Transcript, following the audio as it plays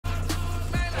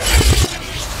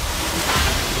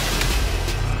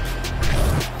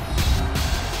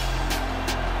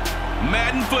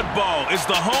football is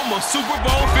the home of Super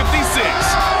Bowl 56,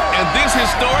 and this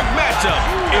historic matchup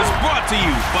is brought to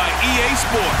you by EA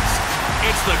Sports.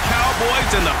 It's the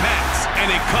Cowboys and the Pats, and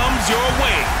it comes your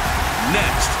way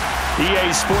next.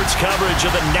 EA Sports coverage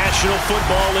of the National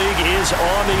Football League is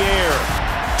on the air.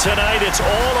 Tonight, it's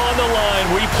all on the line.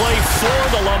 We play for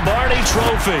the Lombardi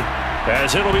Trophy,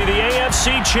 as it'll be the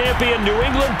AFC champion New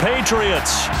England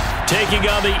Patriots taking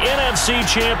on the NFC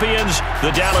champions,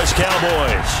 the Dallas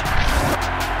Cowboys.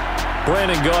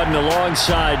 Brandon Gaudin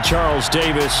alongside Charles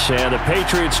Davis and the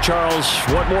Patriots. Charles,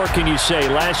 what more can you say?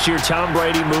 Last year, Tom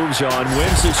Brady moves on,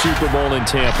 wins the Super Bowl in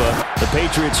Tampa. The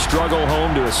Patriots struggle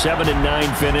home to a 7-9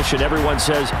 finish, and everyone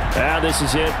says, this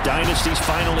is it. Dynasty's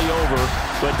finally over.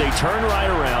 But they turn right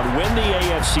around, win the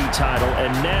AFC title,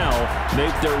 and now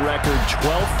make their record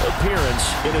 12th appearance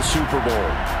in a Super Bowl.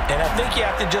 And I think you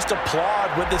have to just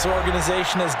applaud what this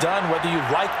organization has done, whether you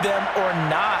like them or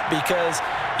not, because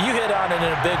you hit on it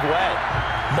in a big way.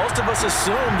 Most of us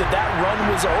assumed that run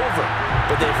was over,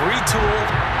 but they've retooled,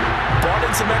 brought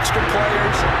in some extra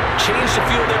players, changed a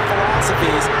few of their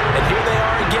philosophies, and here they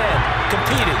are again,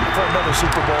 competing for another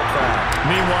Super Bowl crown.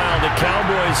 Meanwhile, the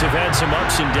Cowboys have had some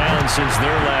ups and downs since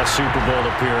their last Super Bowl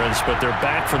appearance, but they're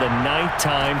back for the 9th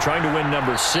time, trying to win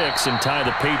number 6 and tie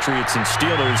the Patriots and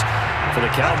Steelers. For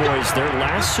the Cowboys, their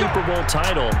last Super Bowl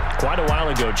title quite a while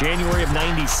ago, January of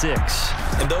 '96.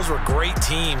 And those were great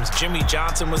teams. Jimmy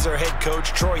Johnson was their head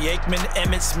coach, Troy Aikman,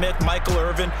 Emmitt Smith, Michael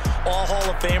Irvin, all Hall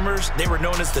of Famers. They were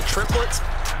known as the Triplets.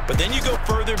 But then you go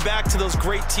further back to those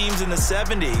great teams in the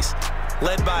 70s,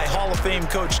 led by Hall of Fame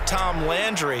coach Tom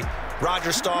Landry,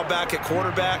 Roger Staubach at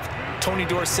quarterback, Tony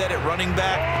Dorsett at running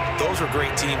back. Those were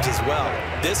great teams as well.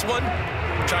 This one,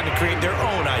 trying to create their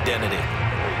own identity.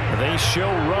 They show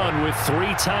run with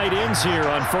 3 tight ends here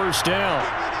on first down.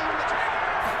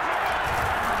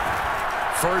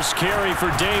 First carry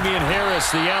for Damian Harris,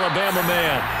 the Alabama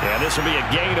man. And this will be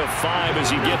a gain of 5 as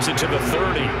he gets it to the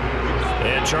 30.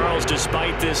 And Charles,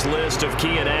 despite this list of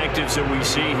key inactives that we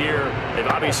see here, they've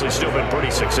obviously still been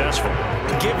pretty successful.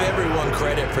 Give everyone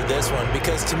credit for this one,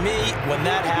 because to me, when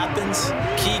that happens,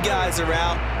 key guys are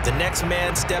out, the next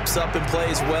man steps up and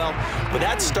plays well, but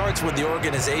that starts with the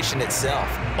organization itself,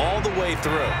 all the way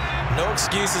through. No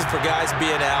excuses for guys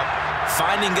being out,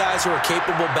 finding guys who are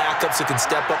capable backups who can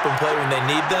step up and play when they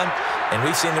need them, and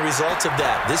we've seen the results of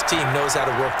that. This team knows how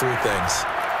to work through things.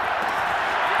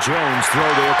 Jones throw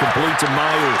there, complete to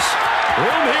Myers.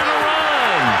 Room here to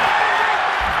run.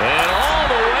 And all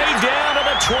the way down to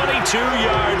the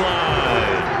 22-yard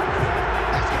line.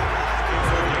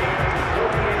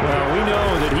 Well, we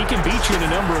know that he can beat you in a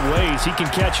number of ways. He can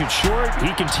catch it short, he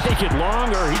can take it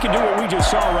long, or he can do what we just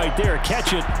saw right there,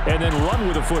 catch it and then run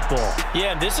with the football.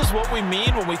 Yeah, and this is what we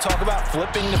mean when we talk about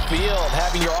flipping the field,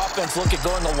 having your offense look at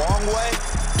going the long way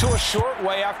to a short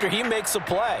way after he makes a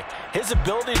play. His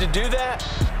ability to do that,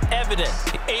 evident.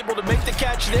 Able to make the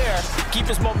catch there, keep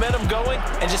his momentum going,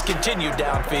 and just continue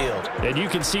downfield. And you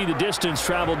can see the distance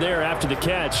traveled there after the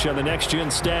catch on the next-gen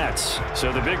stats.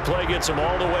 So the big play gets him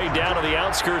all the way down to the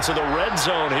outskirts of the red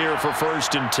zone here for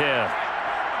 1st and 10.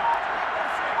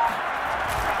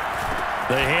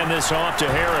 They hand this off to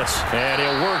Harris, and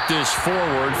he'll work this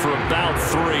forward for about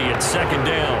 3 at 2nd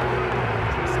down.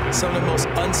 Some of the most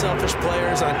unselfish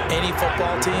players on any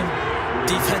football team,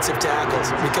 defensive tackles,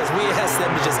 because we ask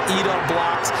them to just eat up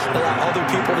blocks, allow other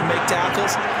people to make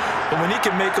tackles. But when he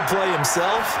can make a play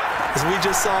himself, as we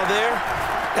just saw there,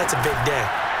 that's a big day.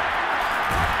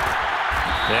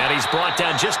 And he's brought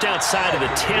down just outside of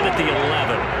the 10 at the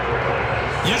 11.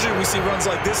 Usually we see runs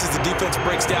like this as the defense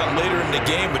breaks down later in the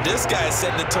game, but this guy is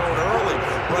setting the tone early,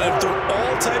 running through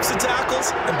all types of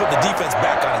tackles and put the defense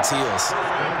back on its heels.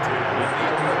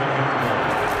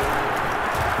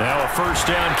 Now a 1st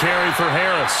down carry for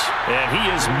Harris, and he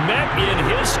is met in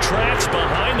his tracks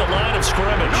behind the line of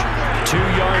scrimmage. 2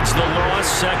 yards the loss,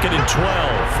 2nd and 12.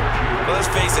 Well, let's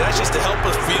face it, that's just a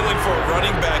helpless feeling for a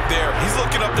running back there. He's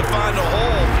looking up to find a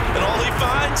hole, and all he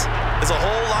finds is a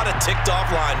whole lot of ticked-off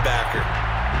linebacker.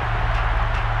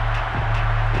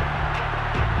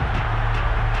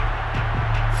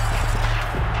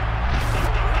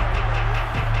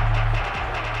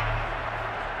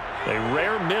 A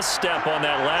rare misstep on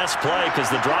that last play because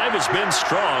the drive has been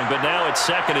strong, but now it's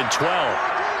 2nd and 12.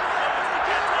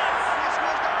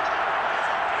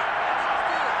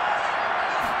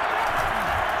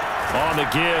 On the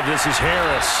give, this is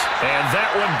Harris. And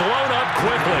that one blown up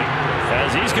quickly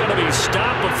as he's going to be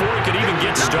stopped before he could even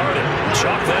get started.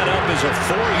 Chalk that up as a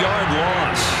 4-yard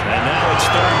loss. And now it's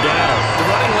 3rd down. The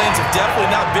running lanes have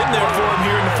definitely not been there for him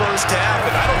here in the first half,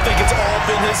 and I don't think it's all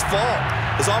been his fault.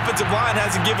 His offensive line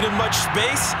hasn't given him much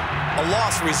space. A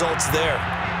loss results there.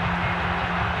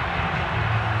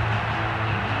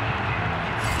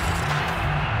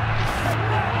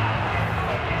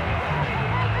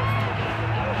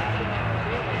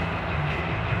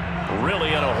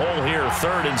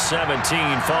 3rd and 17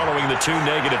 following the 2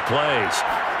 negative plays.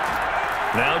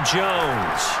 Now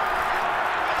Jones.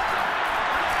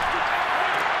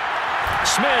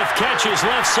 Smith catches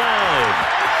left side.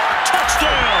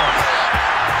 Touchdown!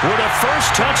 With a first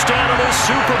touchdown of this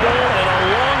Super Bowl and a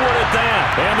long one at that.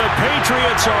 And the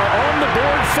Patriots are on the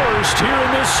board first here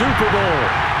in this Super Bowl.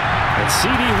 And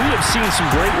CD, we have seen some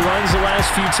great runs the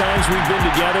last few times we've been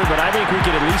together, but I think we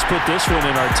could at least put this one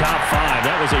in our top 5.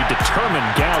 That was a determined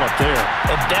gallop there.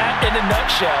 And that, in a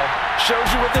nutshell, shows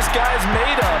you what this guy is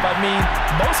made of. I mean,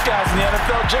 most guys in the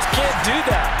NFL just can't do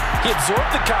that. He absorbed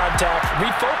the contact,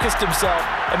 refocused himself,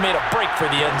 and made a break for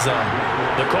the end zone.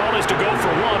 The call is to go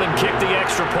for 1 and kick the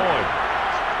extra point.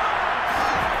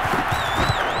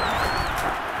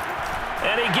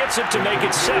 And he gets it to make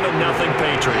it 7-0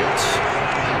 Patriots.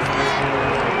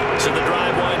 So the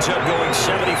drive winds up going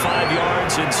 75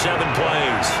 yards in 7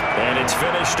 plays. And it's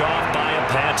finished off by a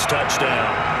Pats touchdown.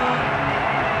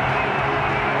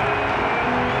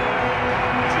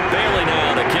 Bailey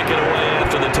now to kick it away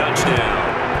after the touchdown.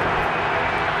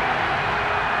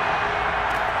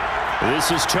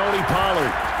 This is Tony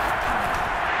Pollard.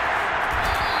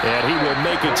 And he will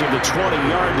make it to the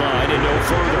 20-yard line and no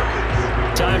further.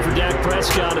 Time for Dak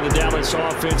Prescott and the Dallas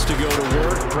offense to go to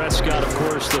work. Prescott, of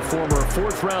course, the former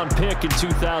 4th-round pick in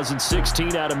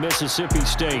 2016 out of Mississippi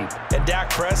State. And Dak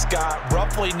Prescott,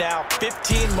 roughly now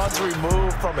 15 months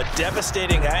removed from a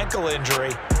devastating ankle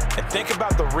injury. And think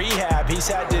about the rehab he's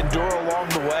had to endure along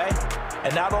the way.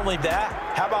 And not only that,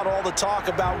 how about all the talk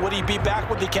about would he be back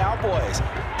with the Cowboys?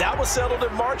 That was settled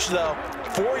in March, though.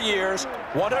 4 years,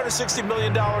 $160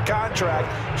 million contract.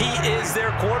 He is their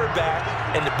quarterback.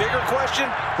 And the bigger question,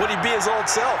 would he be his old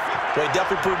self? Well, he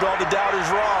definitely proved all the doubters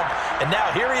wrong. And now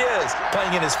here he is,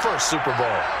 playing in his first Super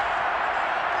Bowl.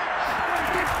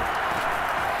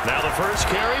 Now the first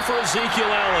carry for Ezekiel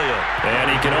Elliott. And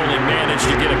he can only manage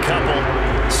to get a couple.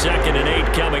 2nd and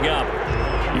 8 coming up.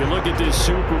 You look at this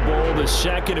Super Bowl, the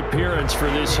second appearance for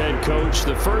this head coach.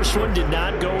 The first one did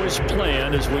not go as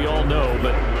planned, as we all know.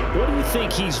 But what do you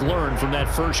think he's learned from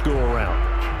that first go-around?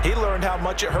 He learned how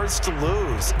much it hurts to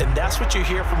lose, and that's what you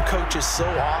hear from coaches so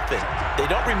often. They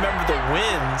don't remember the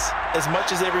wins as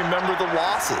much as they remember the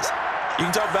losses. You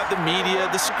can talk about the media,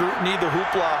 the scrutiny, the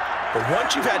hoopla, but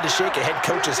once you've had to shake a head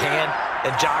coach's hand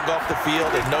and jog off the field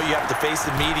and know you have to face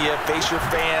the media, face your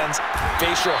fans,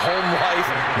 face your home life,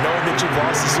 knowing that you've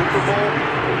lost the Super Bowl,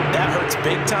 that hurts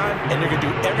big time, and you're going to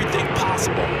do everything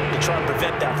possible to try and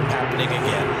prevent that from happening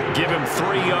again. Give him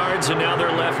 3 yards, and now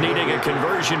they're left needing a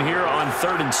conversion here on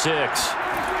 3rd and 6.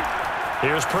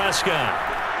 Here's Prescott.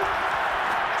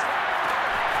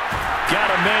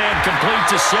 Got a man complete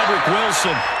to Cedric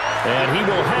Wilson. And he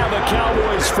will have a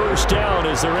Cowboys first down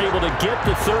as they're able to get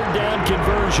the 3rd down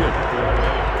conversion.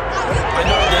 I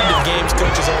know at the end of games,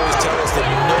 coaches always tell us that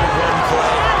no one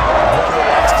play will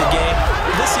lost the game.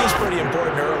 This seems pretty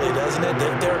important early, doesn't it?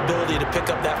 Their ability to pick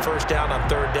up that first down on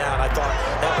 3rd down, I thought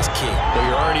that was key. Well,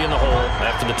 you're already in the hole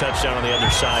after the touchdown on the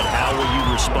other side. How will you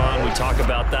respond? We talk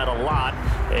about that a lot,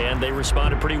 and they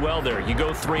responded pretty well there. You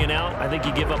go 3 and out, I think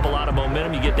you give up a lot of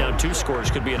momentum. You get down 2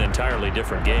 scores, could be an entirely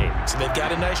different game. So they've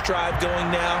got a nice drive going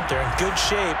now. They're in good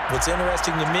shape. What's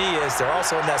interesting to me is they're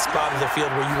also in that spot of the field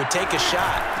where you would take a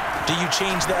shot. Do you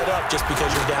change that up just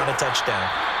because you're down a touchdown?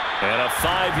 And a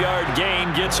 5-yard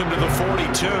gain gets him to the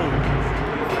 42.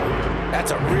 That's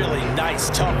a really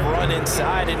nice, tough run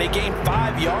inside, and they gained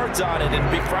 5 yards on it. And to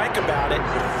be frank about it,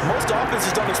 most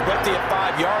offenses don't expect to get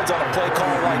 5 yards on a play call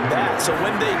like that. So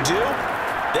when they do,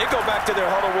 they go back to their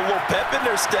huddle with a little pep in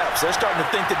their steps. They're starting to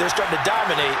think that they're starting to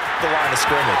dominate the line of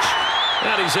scrimmage.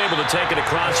 And he's able to take it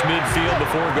across midfield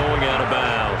before going out of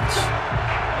bounds.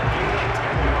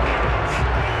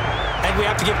 And we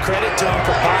have to give credit to him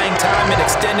for buying time and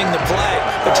extending the play.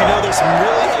 But you know, there's some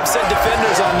really upset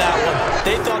defenders on that one.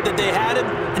 They thought that they had him.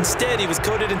 Instead, he was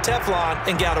coated in Teflon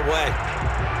and got away.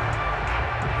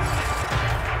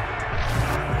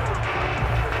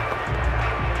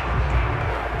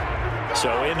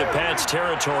 So into Pats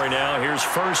territory now. Here's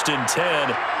 1st and 10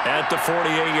 at the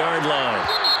 48-yard line.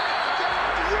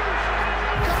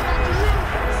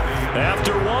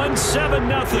 After one,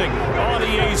 7-0 on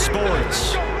EA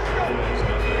Sports.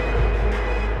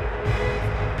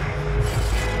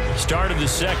 Start of the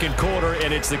second quarter,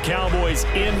 and it's the Cowboys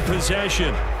in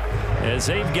possession as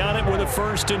they've got it with a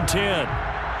 1st and 10.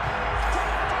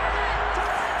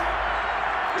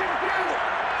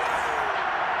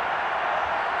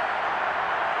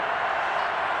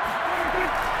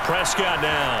 Prescott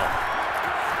now,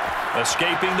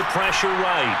 escaping the pressure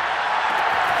right.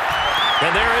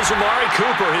 And there is Amari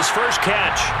Cooper, his first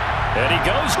catch. And he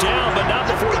goes down, but not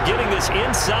before getting this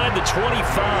inside the 25.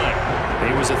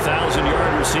 He was a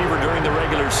 1,000-yard receiver during the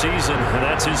regular season, and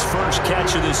that's his first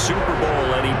catch of this Super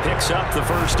Bowl, and he picks up the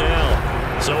first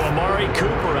down. So Amari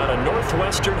Cooper out of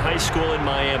Northwestern High School in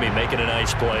Miami making a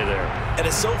nice play there. And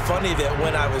it's so funny that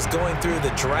when I was going through the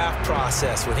draft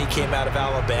process when he came out of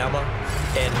Alabama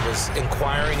and was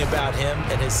inquiring about him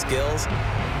and his skills,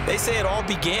 they say it all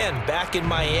began back in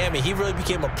Miami. He really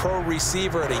became a pro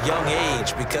receiver at a young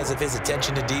age because of his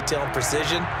attention to detail and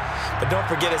precision. But don't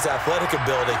forget his athletic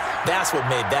ability. That's what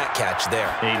made that catch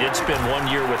there. He did spend 1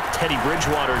 year with Teddy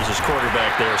Bridgewater as his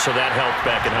quarterback there, so that helped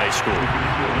back in high school.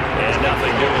 And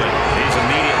nothing doing. He's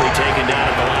immediately taken down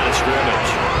at the line of scrimmage.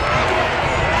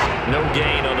 No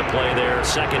gain on the play there.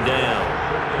 Second down.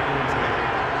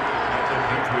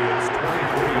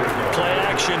 Play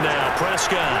action now.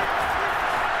 Prescott.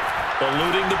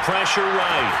 Eluding the pressure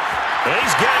right. And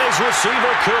he's got his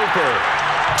receiver, Cooper.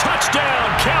 Touchdown,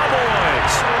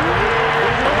 Cowboys.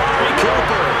 Amari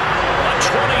Cooper, a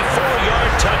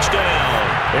 24-yard touchdown.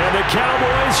 And the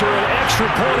Cowboys are an extra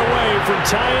point away from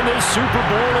tying this Super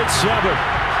Bowl at 7.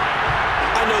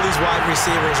 I know these wide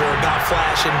receivers are about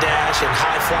flash and dash and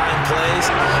high-flying plays,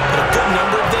 but a good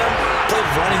number of them played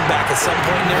running back at some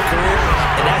point in their career,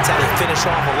 and that's how they finish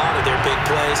off a lot of their big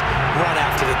plays, run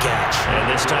after the catch. And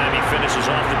this time he finishes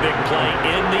off the big play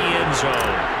in the end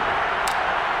zone.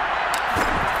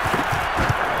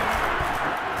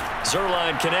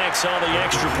 Zerline connects on the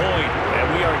extra point, and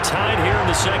we are tied here in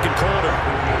the second quarter.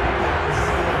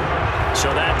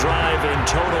 So that drive in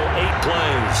total 8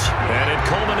 plays, and it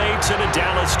culminates in a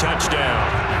Dallas touchdown.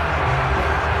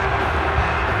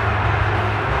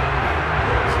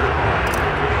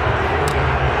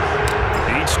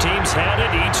 Each team's had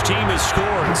it. Each team has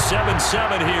scored.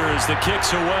 7-7 here as the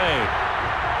kick's away.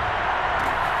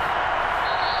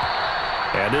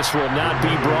 And this will not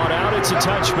be brought out. It's a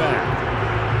touchback.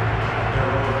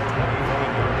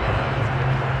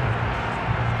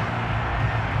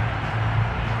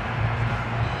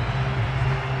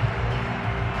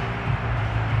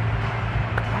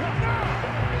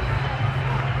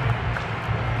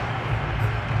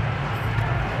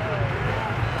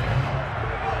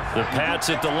 The Pats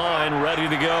at the line,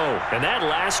 ready to go. And that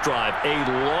last drive, a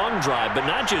long drive, but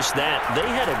not just that. They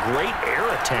had a great air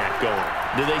attack going.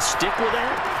 Do they stick with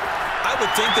that? I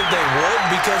would think that they would,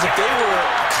 because if they were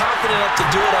confident enough to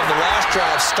do it on the last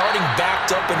drive, starting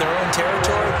backed up in their own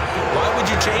territory, why would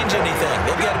you change anything?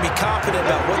 They've got to be confident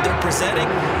about what they're presenting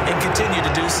and continue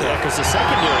to do so. Yeah, because the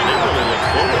secondary didn't really look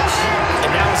close.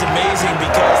 And that was amazing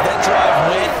because that drive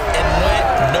went and went,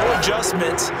 no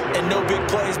adjustments, and no big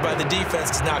plays by the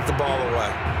defense to knock the ball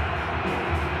away.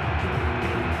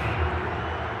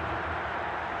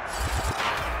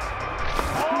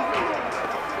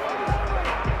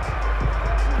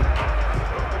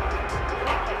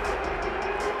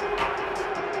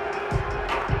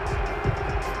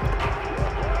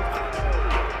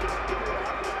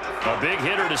 A big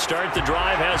hitter to start the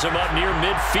drive has him up near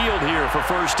midfield here for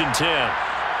 1st and 10.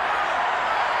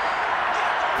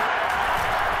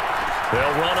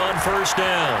 They'll run on 1st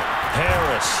down.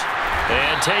 Harris.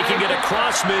 And taking it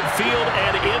across midfield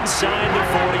and inside the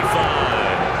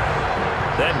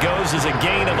 45. That goes as a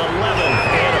gain of 11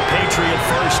 and a Patriot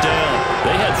 1st down.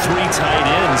 They had 3 tight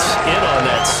ends in on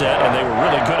that set, and they were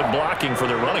really good at blocking for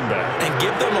their running back. And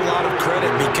give them a lot of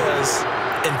credit because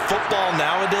in football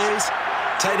nowadays,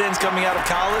 tight ends coming out of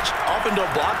college often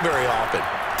don't block very often.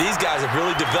 These guys have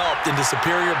really developed into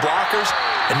superior blockers,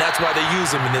 and that's why they use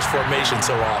them in this formation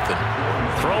so often.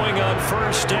 Throwing on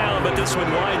 1st down, but this one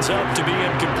winds up to be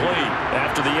incomplete.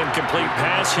 After the incomplete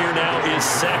pass, here now is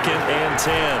 2nd and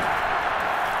 10.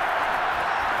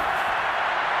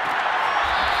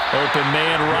 Open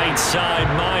man right side,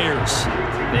 Myers.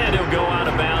 And he'll go out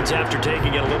of bounds after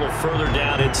taking it a little further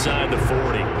down inside the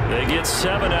 40. They get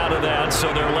 7 out of that,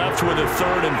 so they're left with a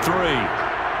 3rd and 3.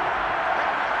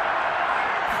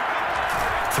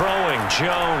 Throwing,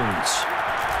 Jones.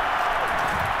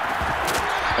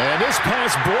 And this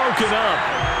pass broken up.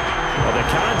 Well, the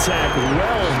contact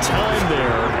well timed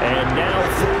there, and now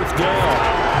 4th down.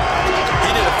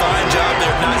 He did a fine job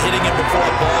there of not hitting it before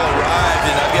the ball arrived,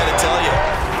 and I've got to tell you,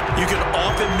 you can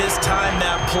often mistime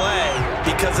that play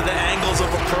because of the angles of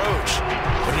approach.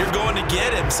 When you're going to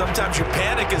get him, sometimes you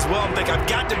panic as well and think, I've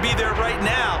got to be there right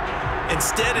now.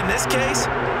 Instead, in this case,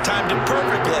 timed it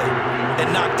perfectly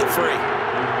and knocked it free.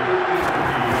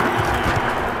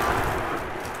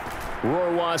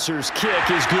 Rohrwasser's kick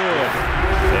is good.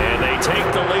 And they take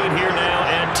the lead here now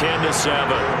at 10-7.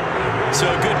 So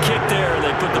a good kick there.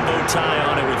 They put the bow tie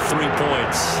on it with 3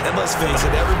 points. And let's face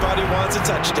it, everybody wants a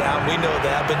touchdown. We know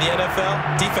that. But in the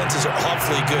NFL, defenses are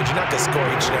awfully good. You're not going to score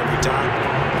each and every time.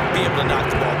 Be able to knock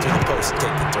the ball through the post and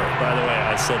take the throw. By the way,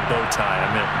 I said bow tie. I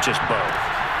meant just bow.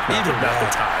 Not the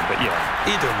tie, but yeah.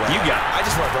 Either way. You got it. I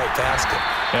just went right past it.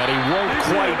 And he won't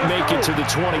quite make it to the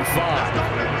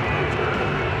 25.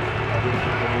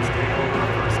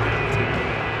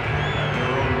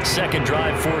 Second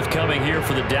drive forthcoming here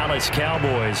for the Dallas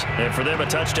Cowboys. And for them, a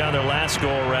touchdown their last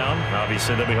go-around.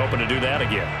 Obviously, they'll be hoping to do that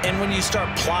again. And when you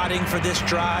start plotting for this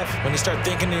drive, when you start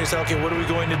thinking to yourself, okay, what are we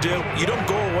going to do? You don't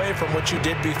go away from what you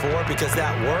did before because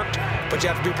that worked, but you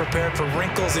have to be prepared for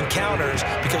wrinkles and counters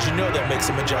because you know they'll make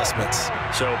some adjustments.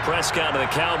 So Prescott and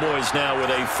the Cowboys now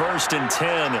with a 1st and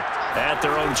 10 at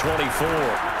their own 24.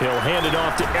 He'll hand it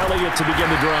off to Elliott to begin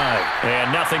the drive.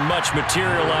 And nothing much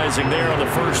materializing there on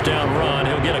the first down run.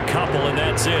 He'll get a couple, and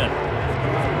that's it.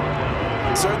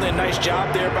 Certainly a nice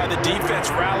job there by the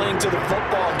defense rallying to the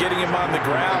football and getting him on the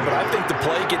ground, but I think the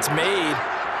play gets made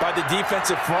by the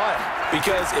defensive front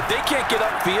because if they can't get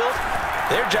upfield,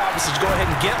 their job is to go ahead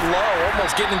and get low,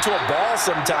 almost get into a ball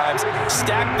sometimes,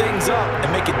 stack things up, and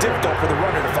make it difficult for the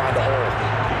runner to find a hole.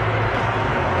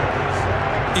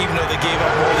 Even though they gave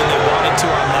up more than they wanted to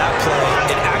on that play,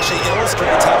 it actually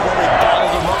illustrates how well they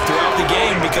bottled them up throughout the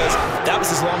game because that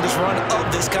was his longest run of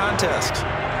this contest.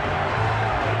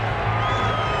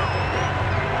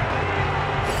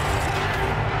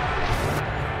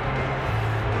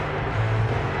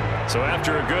 So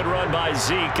after a good run by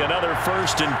Zeke, another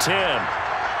 1st and 10.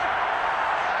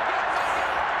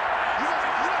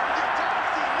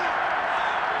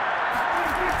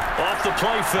 Off the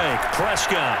play fake,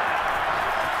 Prescott.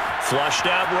 Flushed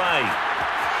out right.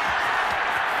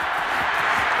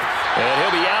 And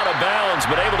he'll be out of bounds,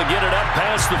 but able to get it up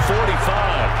past the 45.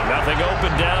 Nothing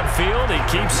open downfield. He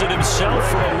keeps it himself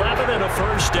for 11 and a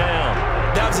 1st down.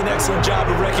 That was an excellent job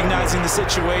of recognizing the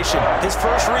situation. His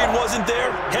first read wasn't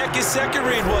there. Heck, his second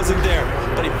read wasn't there.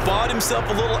 But he bought himself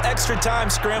a little extra time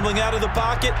scrambling out of the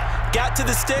pocket, got to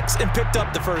the sticks, and picked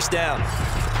up the 1st down.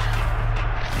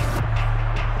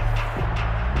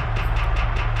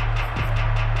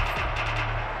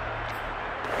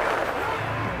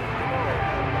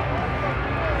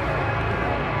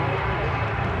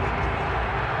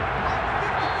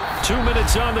 Two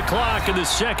minutes on the clock in the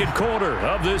second quarter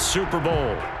of this Super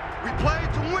Bowl. We play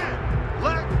to win.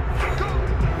 Let's go.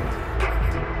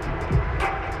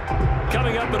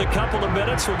 Coming up in a couple of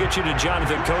minutes, we'll get you to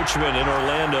Jonathan Coachman in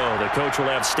Orlando. The coach will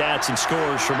have stats and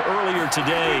scores from earlier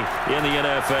today in the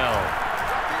NFL.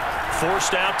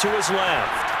 Forced out to his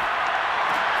left.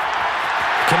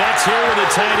 Connects here with the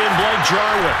tight end, Blake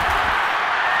Jarwin.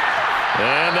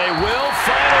 And they will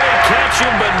finally catch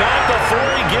him, but not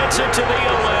before he gets it to the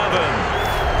 11.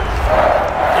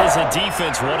 As a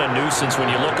defense, what a nuisance when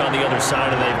you look on the other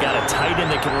side and they've got a tight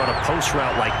end that can run a post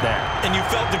route like that. And you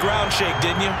felt the ground shake,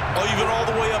 didn't you? Oh, even all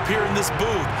the way up here in this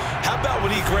booth. How about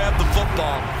when he grabbed the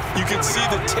football? You could see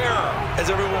the terror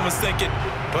as everyone was thinking,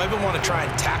 do I even want to try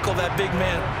and tackle that big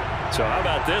man? So how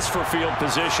about this for field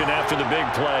position after the big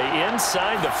play?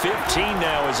 Inside the 15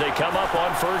 now as they come up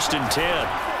on 1st and 10.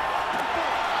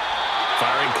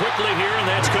 Firing quickly here, and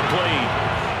that's complete.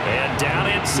 And down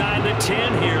inside the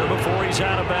 10 here before he's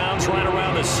out of bounds right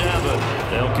around the 7.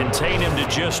 They'll contain him to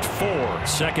just 4.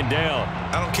 2nd down.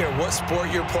 I don't care what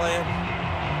sport you're playing.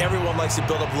 Everyone likes to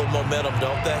build up a little momentum,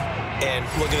 don't they? And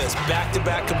look at this,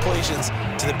 back-to-back completions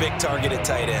to the big target at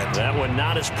tight end. That one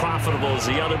not as profitable as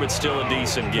the other, but still a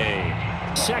decent game.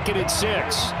 2nd and 6.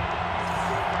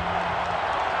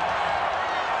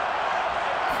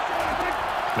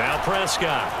 Now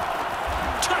Prescott.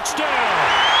 Touchdown!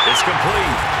 It's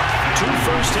complete. 2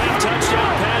 first-half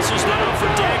touchdown passes now for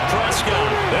Dak Prescott.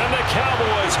 And the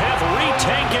Cowboys have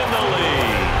retaken the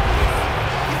lead.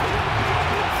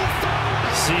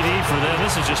 CD for them.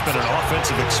 This has just been an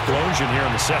offensive explosion here in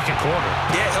the second quarter.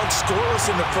 Yeah, held scoreless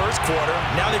in the first quarter.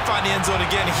 Now they find the end zone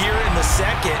again here in the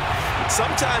second.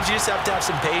 Sometimes you just have to have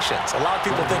some patience. A lot of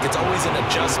people think it's always an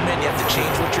adjustment. You have to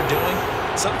change what you're doing.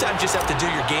 Sometimes you just have to do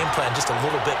your game plan just a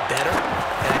little bit better.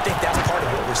 And I think that's part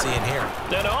of what we're seeing here.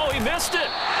 And oh, he missed it.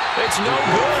 It's no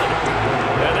good.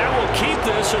 And that will keep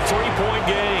this a 3-point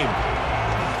game.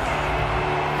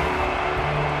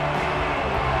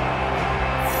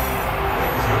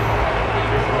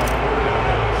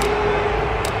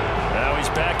 Now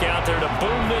he's back out there to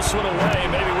boom this one away,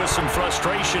 maybe with some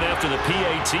frustration after the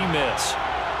PAT miss.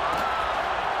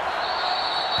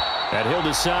 And he'll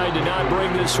decide to not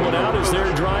bring this one out as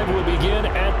their drive will begin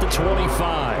at the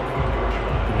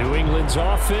 25. New New England's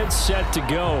offense set to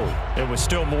go. It was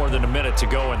still more than a minute to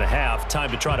go in the half. Time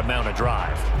to try to mount a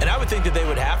drive. And I would think that they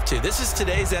would have to. This is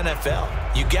today's NFL.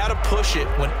 You got to push it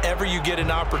whenever you get an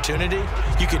opportunity.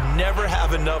 You can never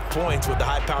have enough points with the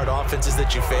high-powered offenses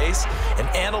that you face. And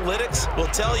analytics will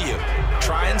tell you,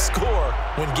 try and score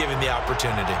when given the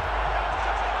opportunity.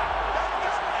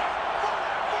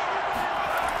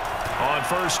 On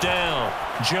first down,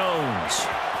 Jones.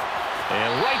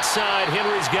 And right side,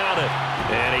 Henry's got it.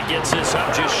 And he gets this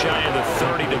up just shy of the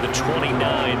 30 to the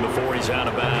 29 before he's out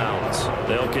of bounds.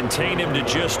 They'll contain him to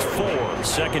just 4.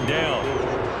 Second down.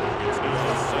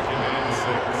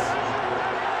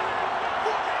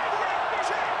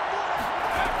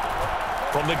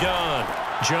 From the gun,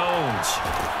 Jones.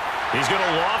 He's going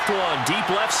to loft one deep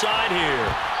left side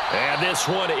here. And this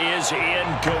one is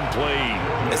incomplete.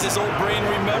 As his old brain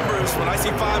remembers, when I see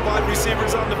 5 wide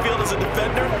receivers on the field as a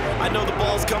defender, I know the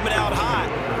ball's coming out high.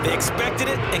 They expected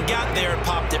it and got there and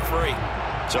popped it free.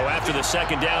 So after the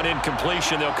second down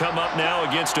incompletion, they'll come up now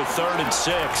against a 3rd and 6.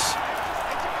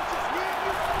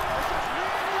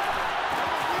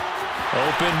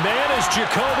 Open man is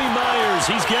Jacoby Myers.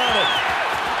 He's got it.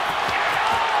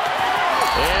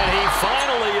 And he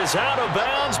finally is out of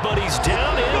bounds, but he's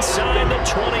down inside the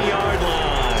 20-yard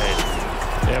line.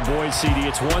 And boy, CD,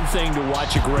 it's one thing to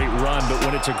watch a great run, but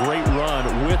when it's a great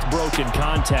run with broken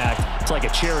contact, it's like a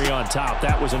cherry on top.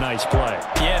 That was a nice play.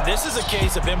 Yeah, this is a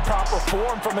case of improper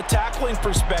form from a tackling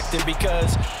perspective,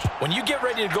 because when you get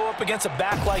ready to go up against a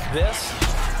back like this,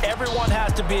 everyone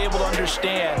has to be able to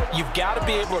understand you've got to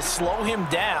be able to slow him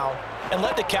down and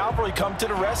let the cavalry come to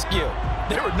the rescue.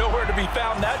 They were nowhere to be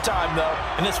found that time, though,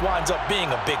 and this winds up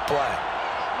being a big play.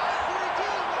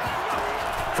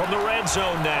 From the red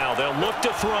zone now, they'll look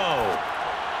to throw.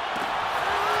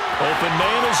 Open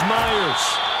man is Myers.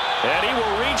 And he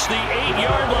will reach the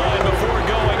 8-yard line before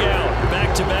going out.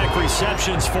 Back-to-back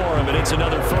receptions for him, and it's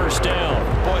another first down.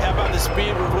 Boy, how about the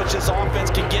speed with which this offense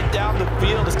can get down the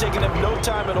field? It's taken them no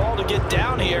time at all to get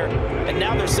down here, and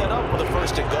now they're set up with a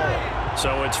 1st and goal.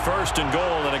 So it's 1st and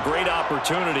goal and a great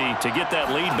opportunity to get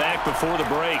that lead back before the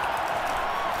break.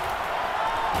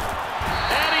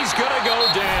 And he's going to go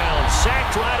down.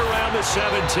 Sacked right around the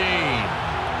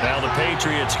 17. Now the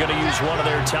Patriots going to use one of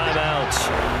their timeouts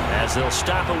as they'll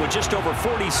stop it with just over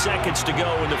 40 seconds to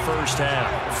go in the first half.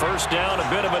 First down, a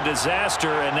bit of a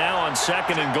disaster, and now on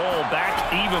 2nd and goal, back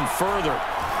even further.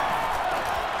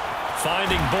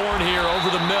 Finding Bourne here over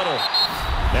the middle.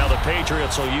 Now the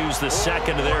Patriots will use the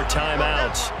 2nd of their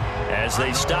timeouts as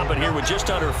they stop it here with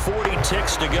just under 40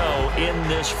 ticks to go in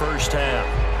this first half.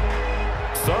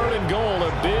 3rd and goal, a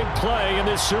big play in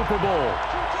this Super Bowl.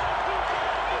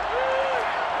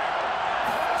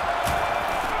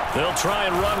 They'll try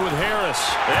and run with Harris.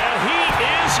 And he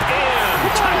is in.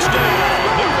 Touchdown,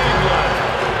 New England.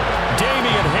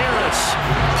 Damian Harris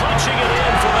punching it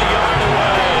in from a yard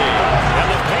away. And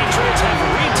the Patriots have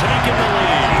retaken the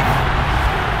lead.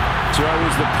 So it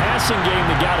was the passing game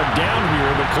that got him down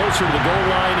here, but closer to the goal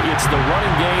line, it's the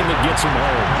running game that gets him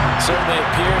home. Certainly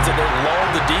appears that they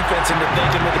lulled the defense into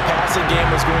thinking that the passing game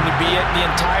was going to be it the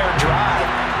entire drive.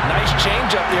 Nice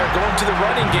change up there going to the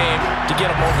running game to get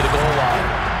him over the goal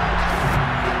line.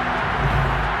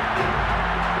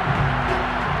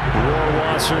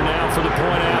 Rohrwasser now for the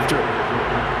point after.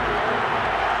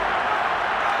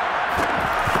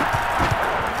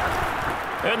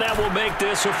 And that will make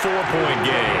this a 4-point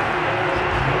game.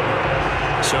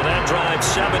 So that drives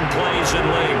 7 plays in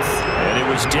length. And it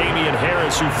was Damian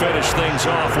Harris who finished things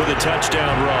off with a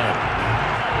touchdown run.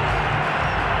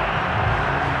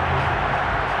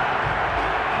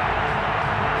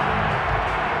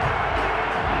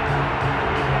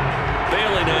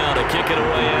 Bailey now to kick it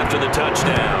away after the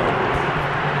touchdown.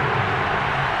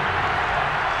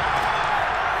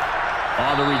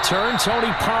 On the return,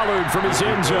 Tony Pollard from his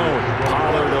end zone.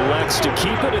 Pollard elects to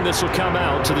keep it, and this will come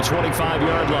out to the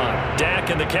 25-yard line. Dak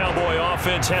and the Cowboy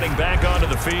offense heading back onto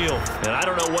the field. And I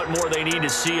don't know what more they need to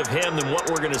see of him than what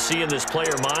we're going to see in this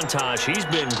player montage. He's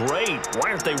been great.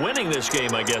 Why aren't they winning this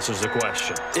game, I guess, is the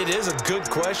question. It is a good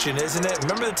question, isn't it?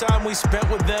 Remember the time we spent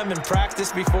with them in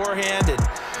practice beforehand and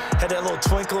had that little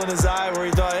twinkle in his eye where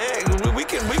he thought, hey, we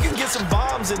can get some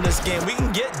bombs in this game. We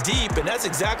can get deep, and that's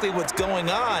exactly what's going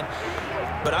on.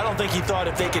 But I don't think he thought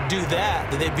if they could do that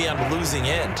they'd be on the losing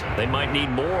end. They might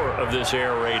need more of this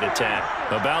air raid attack.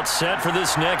 About set for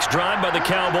this next drive by the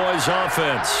Cowboys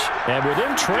offense. And with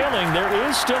him trailing, there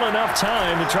is still enough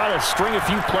time to try to string a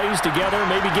few plays together,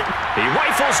 maybe get... He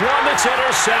rifles one that's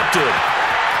intercepted.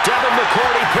 Devin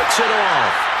McCourty picks it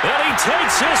off. And he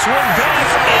takes this one back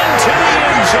into the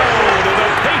end zone. And the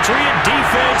Patriot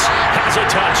defense has a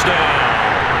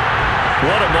touchdown.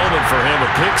 What a moment for him,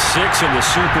 a pick six in the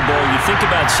Super Bowl. You think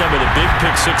about some of the big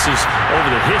pick sixes over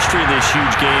the history of this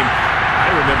huge game. I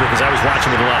remember, because I was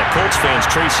watching with a lot of Colts fans,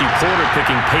 Tracy Porter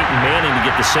picking Peyton Manning to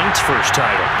get the Saints' first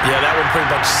title. Yeah, that one pretty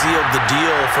much sealed the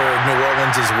deal for New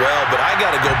Orleans as well. But I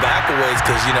got to go back a ways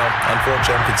because, you know,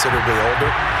 unfortunately I'm considerably older.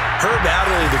 Herb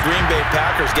Adderley, the Green Bay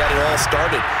Packers, got it all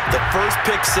started. The first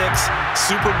pick six,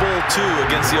 Super Bowl II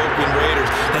against the Oakland Raiders,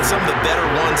 and some of the better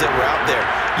ones that were out there.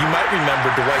 You might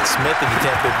remember Dwight Smith and the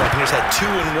Tampa Bay Buccaneers had 2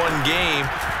 in one game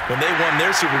when they won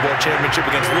their Super Bowl championship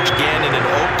against Rich Gannon in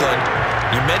Oakland.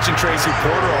 You mentioned Tracy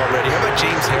Porter already. How about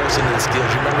James Harrison in the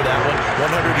Steelers? You remember that one?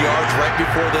 100 yards right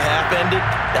before the half ended?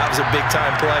 That was a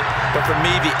big-time play. But for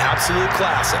me, the absolute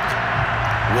classic,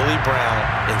 Willie Brown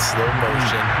in slow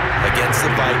motion against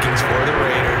the Vikings for the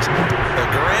Raiders. The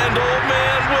grand old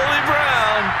man, Willie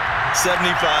Brown,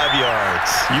 75 yards.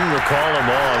 You recall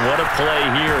him on. What a play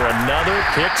here. Another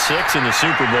pick six in the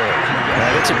Super Bowl.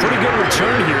 It's a pretty good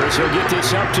return here, so he'll get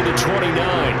this up to the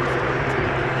 29.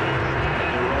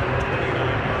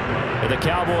 The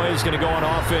Cowboys going to go on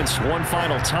offense one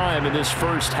final time in this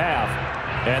first half.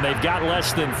 And they've got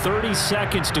less than 30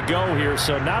 seconds to go here,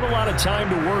 so not a lot of time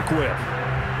to work with.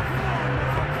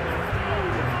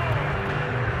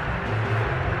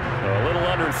 A little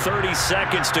under 30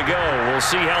 seconds to go. We'll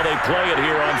see how they play it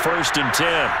here on 1st and 10.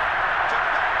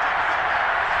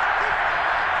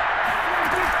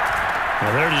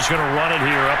 Well, they're just going to run it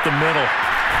here up the middle.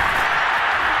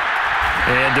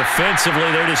 And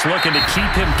defensively, they're just looking to keep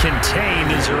him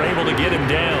contained as they're able to get him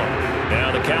down.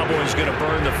 Now the Cowboys going to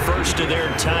burn the first of their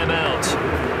timeouts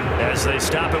as they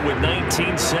stop it with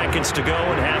 19 seconds to go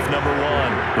in half number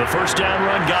 1. The first down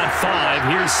run got 5.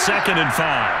 Here's 2nd and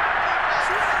 5.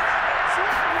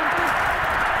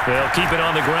 They'll keep it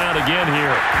on the ground again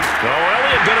here. Oh,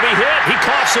 Elliott going to be hit. He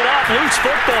coughs it up. Loose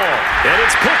football. And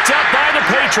it's picked up by the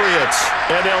Patriots.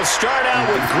 And they'll start out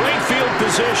with great field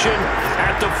position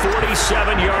at the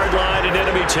 47-yard line in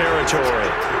enemy territory.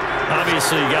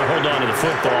 Obviously, you got to hold on to the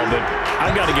football, but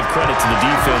I've got to give credit to the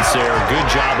defense there. Good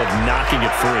job of knocking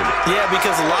it free. Yeah,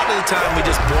 because a lot of the time we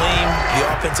just blame the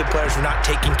offensive players for not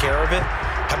taking care of it.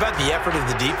 How about the effort of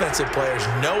the defensive players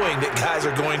knowing that guys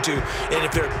are going to, and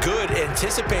if they're good,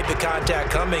 anticipate the contact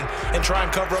coming and try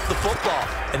and cover up the football.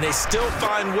 And they still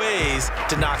find ways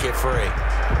to knock it free.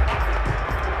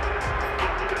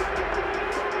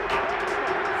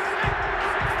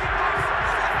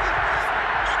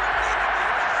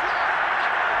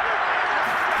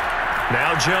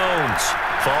 Now Jones,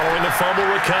 following the fumble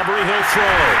recovery, he'll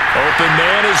throw. Open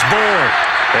man is born.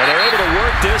 And they're able to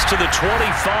work this to the 25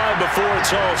 before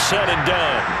it's all said and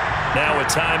done. Now a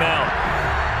timeout.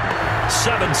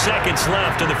 7 seconds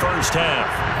left in the first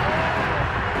half.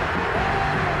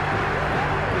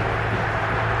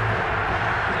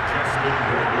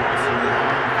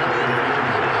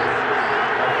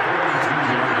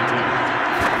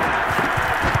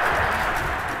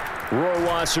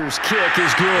 Rohrwasser's kick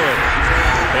is good.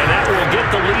 And that will get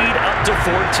the lead up to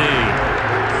 14.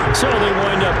 So they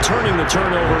wind up turning the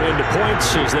turnover into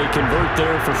points as they convert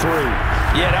there for 3.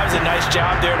 Yeah, that was a nice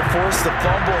job there to force the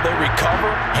fumble. They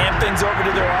recover, hand things over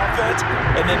to their offense,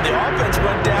 and then the offense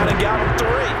went down and got them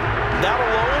 3. That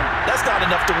alone, that's not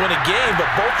enough to win a game, but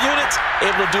both units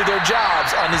able to do their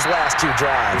jobs on these last 2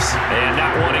 drives. And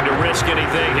not wanting to risk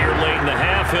anything here late in the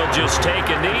half, he'll just take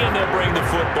a knee and they'll bring the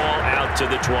football out to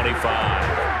the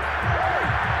 25.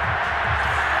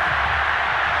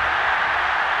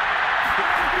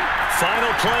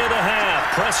 Final play of the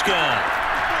half, Prescott.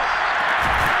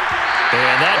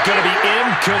 And that's going to be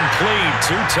incomplete.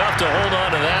 Too tough to hold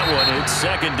on to that one. It's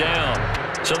 2nd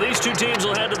down. So these two teams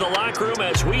will head to the locker room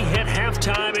as we hit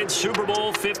halftime in Super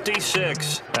Bowl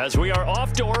 56. As we are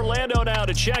off to Orlando now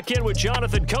to check in with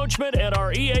Jonathan Coachman and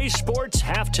our EA Sports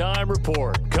Halftime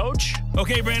Report. Coach?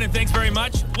 Okay, Brandon, thanks very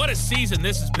much. What a season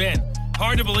this has been.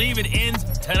 Hard to believe it ends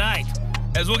tonight,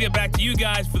 as we'll get back to you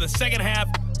guys for the second half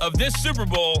of this Super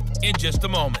Bowl in just a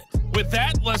moment. With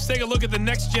that, let's take a look at the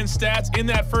next-gen stats in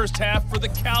that first half for the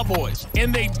Cowboys.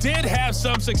 And they did have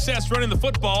some success running the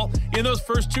football in those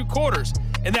first 2 quarters,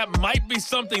 and that might be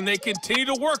something they continue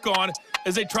to work on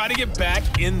as they try to get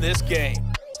back in this game.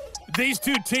 These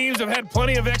 2 teams have had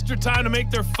plenty of extra time to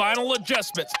make their final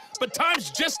adjustments, but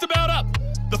time's just about up.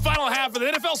 The final half of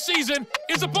the NFL season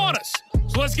is upon us.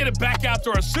 So let's get it back out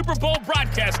to our Super Bowl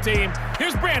broadcast team.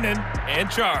 Here's Brandon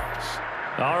and Charles.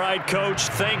 All right, Coach,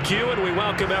 thank you, and we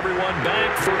welcome everyone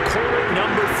back for quarter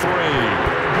number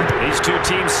 3. These 2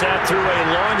 teams sat through a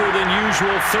longer than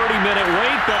usual 30-minute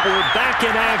wait, but we're back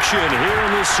in action here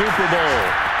in the Super Bowl.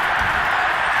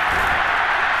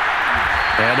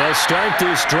 And they'll start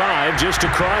this drive just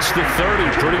across the 30.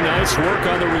 Pretty nice work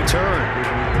on the return.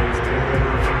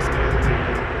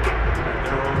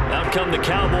 Out come the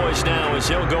Cowboys now as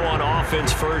they'll go on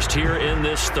offense first here in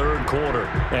this third quarter.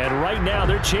 And right now,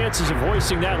 their chances of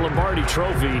hoisting that Lombardi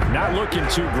trophy not looking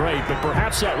too great, but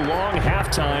perhaps that long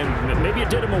halftime, maybe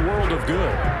it did them a world of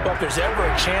good. But if there's ever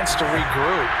a chance to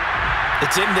regroup,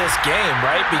 it's in this game,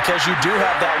 right? Because you do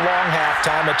have that long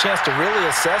halftime, a chance to really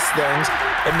assess things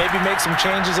and maybe make some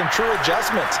changes and true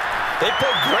adjustments. They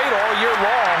played great all year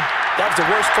long. That was the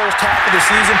worst first half of the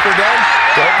season for them.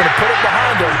 They're hoping to put it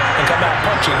behind them and come out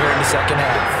punching here in the second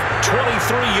half. 23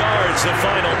 yards, the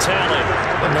final tally.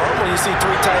 And normally you see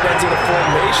three tight ends in a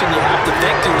formation, you have to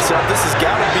think to yourself, this has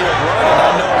got to be a run, and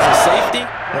I know it's a safety.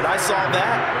 When I saw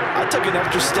that, I took an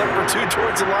extra step or two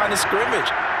towards the line of scrimmage.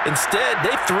 Instead,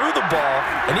 they threw the ball,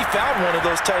 and he found one of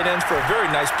those tight ends for a very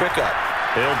nice pickup.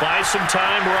 He'll buy some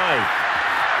time right.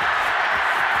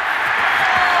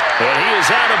 And he is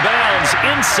out of bounds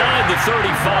inside the 35.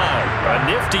 A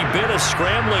nifty bit of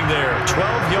scrambling there. 12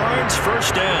 yards,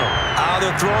 first down.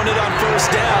 They're throwing it on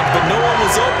first down, but no one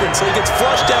was open, so he gets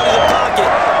flushed out of the pocket,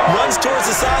 runs towards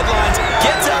the sidelines,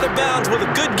 gets out of bounds with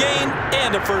a good gain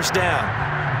and a first down.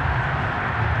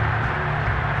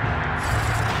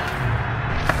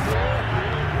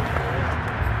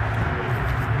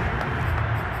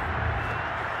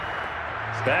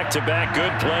 Back-to-back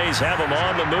good plays have him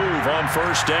on the move on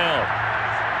first down.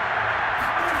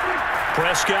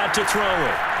 Prescott to throw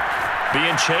it.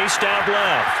 Being chased out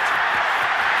left.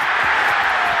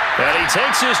 And he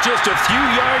takes this just a few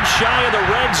yards shy of the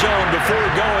red zone before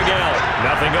going out.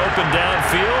 Nothing open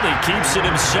downfield. He keeps it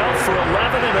himself for 11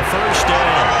 and a first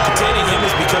down. Containing him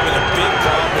is becoming a big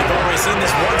problem. We've already seen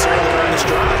this once earlier in this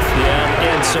drive.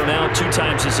 Yeah, and so now 2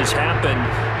 times this has happened.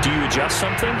 Do you adjust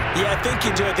something? Yeah, I think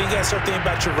you do. I think you got to start thinking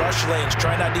about your rush lanes.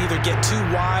 Try not to either get too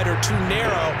wide or too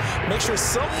narrow. Make sure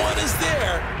someone is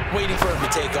there waiting for him to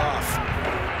take off.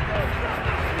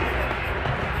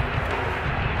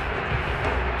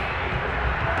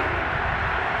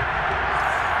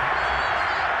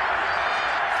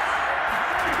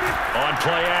 On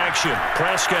play action,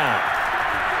 Prescott.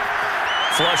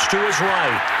 Flush to his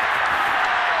right.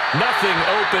 Nothing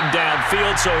open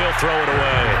downfield, so he'll throw it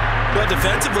away. But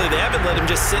defensively, they haven't let him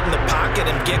just sit in the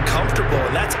pocket and get comfortable,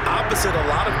 and that's opposite a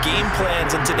lot of game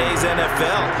plans in today's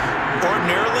NFL.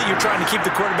 Ordinarily, you're trying to keep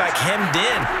the quarterback hemmed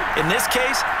in. In this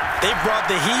case, they brought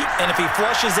the heat, and if he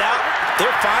flushes out,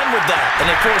 they're fine with that,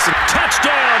 and they force him.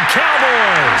 Touchdown,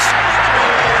 Cowboys!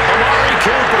 Amari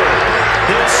Cooper,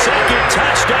 his second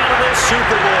touchdown of this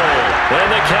Super Bowl.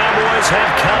 And the Cowboys have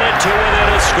cut it to within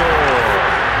a score.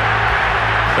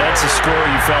 That's a score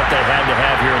you felt they had to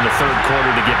have here in the third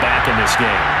quarter to get back in this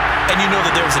game. And you know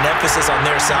that there was an emphasis on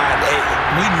their side. Hey,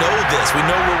 we know this. We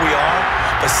know where we are.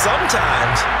 But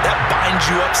sometimes that binds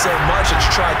you up so much that you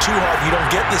try too hard, you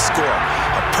don't get this score.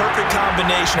 A perfect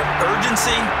combination of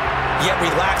urgency, yet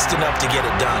relaxed enough to get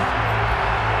it done.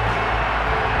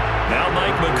 Now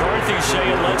Mike McCarthy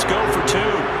saying, let's go for 2.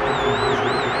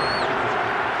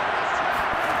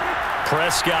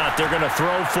 Prescott, they're going to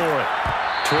throw for it.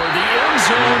 Toward the end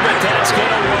zone, but that's going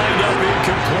to wind up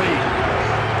incomplete.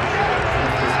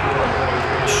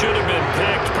 Should have been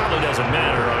picked. Probably doesn't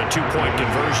matter on a 2-point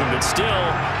conversion, but still,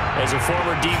 as a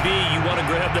former DB, you want to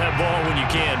grab that ball when you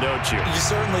can, don't you? You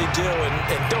certainly do,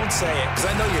 and don't say it, because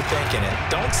I know you're thinking it.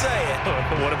 Don't say it.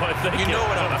 What am I thinking? You know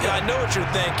what I know what you're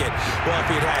thinking. Well,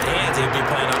 if he'd had hands, he'd be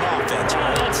playing on offense. Oh,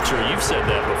 that's true. You've said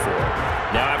that before.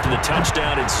 Now after the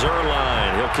touchdown, it's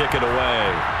Zerline. He'll kick it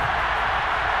away.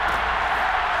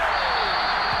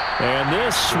 And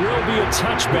this will be a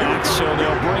touchback, so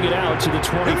they'll bring it out to the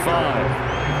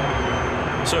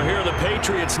 25. So here are the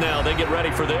Patriots now. They get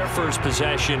ready for their first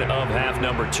possession of half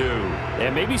number 2.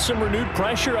 And maybe some renewed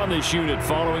pressure on this unit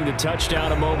following the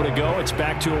touchdown a moment ago. It's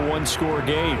back to a 1-score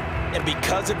game. And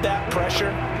because of that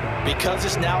pressure, because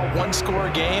it's now a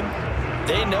 1-score game,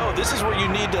 they know this is where you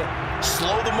need to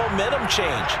slow the momentum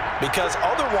change, because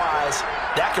otherwise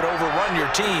that could overrun your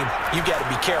team. You've got to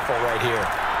be careful right here.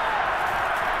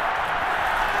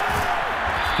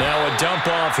 Now a dump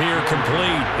off here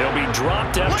complete. They'll be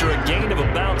dropped after a gain of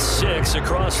about 6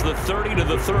 across the 30 to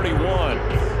the 31.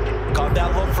 Caught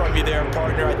that look from you there,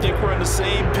 partner. I think we're on the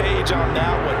same page on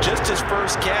that one. Just his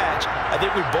first catch. I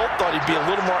think we both thought he'd be a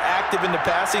little more active in the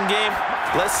passing game.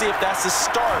 Let's see if that's the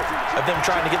start of them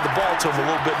trying to get the ball to him a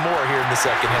little bit more here in the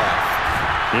second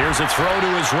half. Here's a throw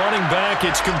to his running back.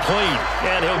 It's complete.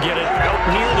 And he'll get it out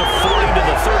near the 40 to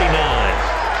the 39.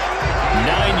 9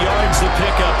 yards to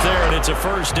pick up there, and it's a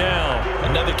first down.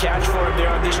 Another catch for him there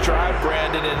on this drive,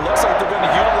 Brandon, and it looks like they're going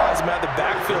to utilize him out of the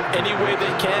backfield any way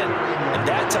they can. And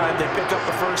that time they pick up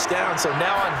the first down. So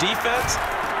now on defense,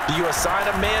 do you assign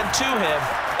a man to him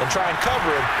and try and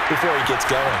cover him before he gets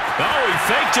going? Oh, he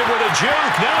faked it with a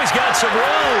juke. Now he's got some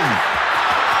room.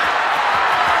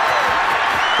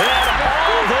 And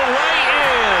all the way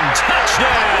in.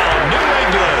 Touchdown, New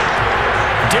England.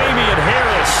 Damian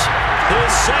Harris,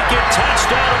 his second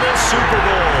touchdown of this Super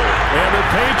Bowl. And the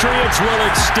Patriots will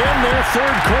extend their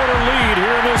third-quarter lead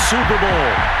here in this Super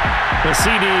Bowl. The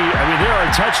CD, I mean, there are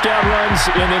touchdown runs,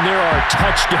 and then there are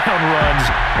touchdown runs,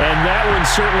 and that one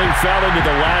certainly fell into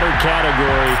the latter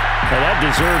category, and that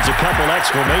deserves a couple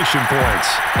exclamation points.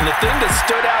 And the thing that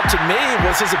stood out to me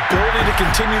was his ability to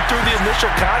continue through the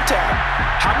initial contact.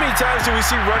 How many times do we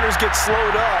see runners get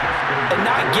slowed up and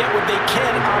not get what they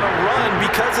can on a run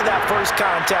because of that first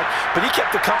contact? But he kept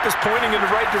the compass pointing in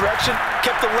the right direction,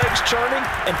 kept the legs churning,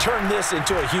 and turned this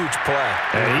into a huge play.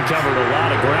 And he covered a lot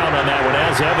of ground on that one,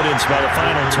 as evidenced by the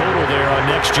final total there on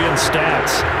Next Gen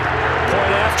Stats.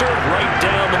 Point after, right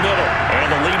down the middle. And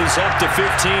the lead is up to 15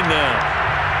 now.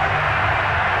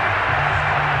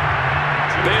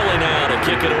 Bailey now to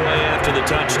kick it away after the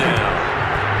touchdown.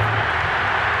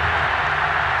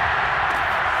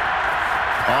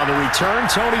 On the return,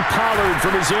 Tony Pollard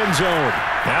from his end zone.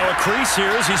 Now a crease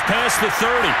here as he's past the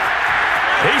 30.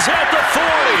 He's at the 40.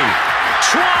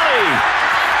 20.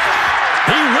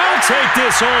 He will take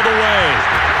this all the way.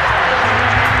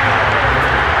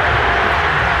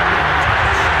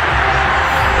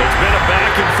 It's been a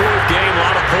back-and-forth game, a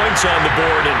lot of points on the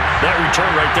board, and that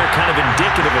return right there kind of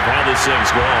indicative of how this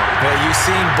thing's going. Well, you've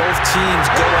seen both teams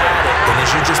go at it, and as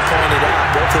you just pointed out,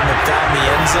 both of them have found the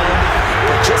end zone.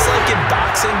 But just like in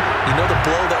boxing, you know the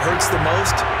blow that hurts the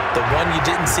most? The one you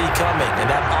didn't see coming, and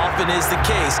that often is the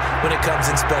case when it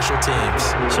comes in special teams.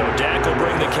 So Dak will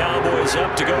bring the Cowboys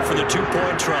up to go for the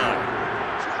two-point try.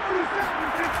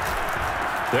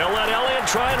 They'll let Elliott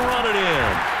try and run it in.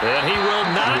 And he will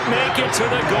not make it to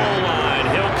the goal line.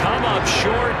 He'll come up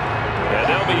short, and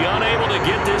they'll be unable to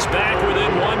get this back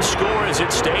within one score as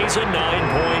it stays a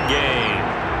 9-point game.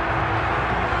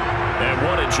 And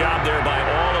what a job there by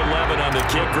all 11 on the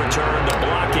kick return. The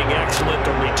blocking excellent,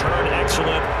 the return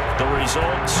excellent. The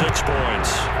result, 6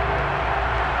 points.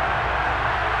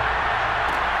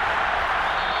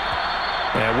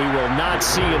 And we will not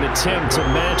see an attempt to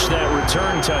match that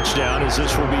return touchdown, as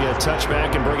this will be a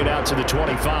touchback and bring it out to the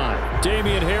 25.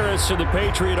 Damian Harris and the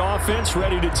Patriot offense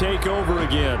ready to take over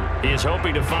again. He is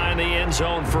hoping to find the end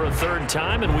zone for a third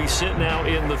time, and we sit now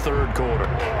in the third quarter.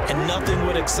 And nothing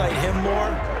would excite him more,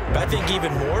 but I think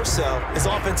even more so, his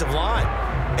offensive line.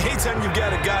 Anytime you've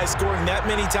got a guy scoring that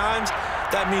many times,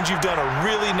 that means you've done a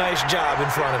really nice job in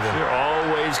front of him. You're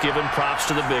always giving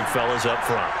props to the big fellas up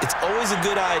front. It's always a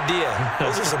good idea.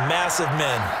 Those are some massive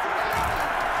men.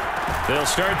 They'll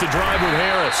start the drive with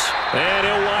Harris. And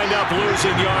he'll wind up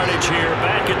losing yardage here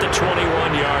back at the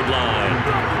 21-yard line.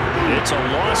 It's a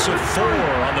loss of 4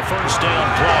 on the first down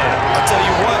play. I'll tell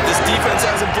you what, this defense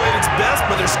hasn't played its best,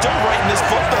 but they're still right in this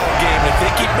football game. If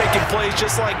they keep making plays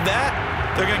just like that,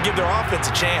 they're going to give their offense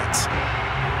a chance.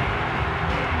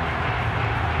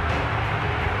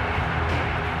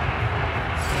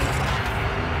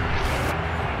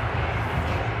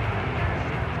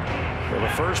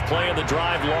 The first play of the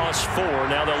drive lost 4.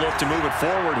 Now they'll look to move it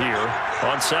forward here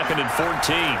on 2nd and 14.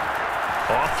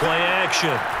 Off play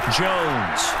action.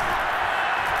 Jones.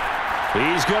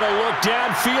 He's going to look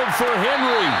downfield for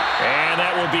Henry. And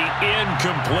that will be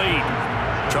incomplete.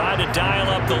 Tried to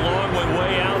dial up the long one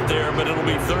way out there, but it'll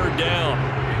be third down.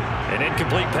 An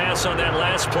incomplete pass on that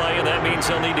last play, and that means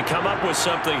they'll need to come up with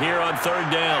something here on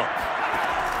third down.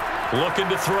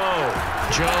 Looking to throw.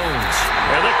 Jones.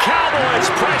 And the Cowboys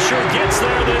pressure gets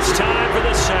there this time for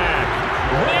the sack.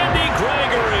 Randy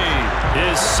Gregory,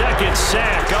 his second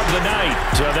sack of the night.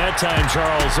 So that time,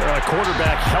 Charles,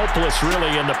 quarterback helpless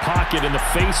really in the pocket in the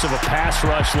face of a pass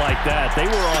rush like that. They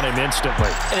were on him instantly.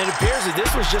 And it appears that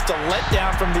this was just a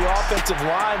letdown from the offensive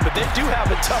line, but they do have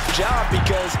a tough job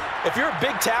because if you're a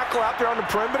big tackle out there on the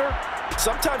perimeter,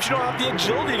 sometimes you don't have the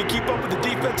agility to keep up with the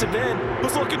defensive end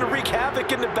who's looking to wreak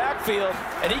havoc in the backfield,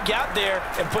 and he got there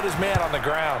and put his man on the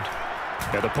ground.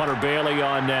 Yeah, the punter Bailey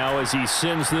on now as he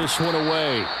sends this one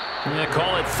away. Yeah,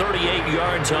 call it 38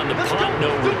 yards on the punt, no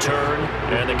return.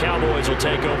 And the Cowboys will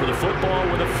take over the football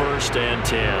with a 1st and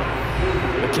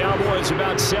 10. The Cowboys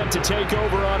about set to take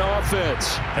over on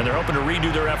offense. And they're hoping to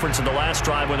redo their efforts in the last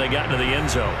drive when they got into the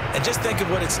end zone. And just think of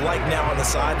what it's like now on the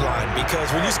sideline,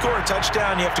 because when you score a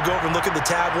touchdown, you have to go over and look at the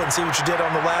tablet and see what you did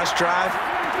on the last drive.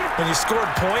 When you scored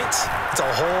points, it's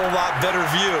a whole lot better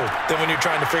view than when you're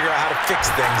trying to figure out how to fix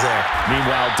things there.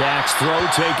 Meanwhile, Dak's throw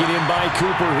taken in by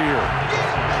Cooper here.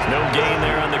 No gain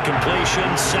there on the completion,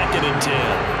 2nd and 10.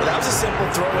 Well, that was a simple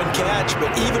throw and catch,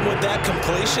 but even with that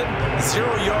completion, 0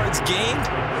 yards gained,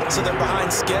 so they're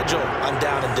behind schedule on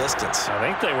down and distance. I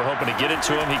think they were hoping to get it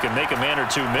to him. He could make a man or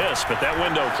two miss, but that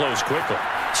window closed quickly.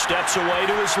 Steps away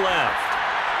to his left.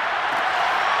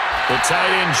 The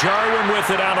tight end Jarwin with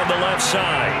it out on the left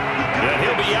side. And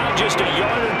he'll be out just a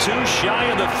yard or two shy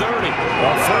of the 30.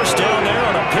 A first down there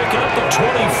on a pickup of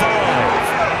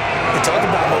 25. We talk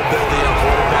about mobility in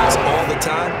quarterbacks all the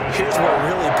time. Here's where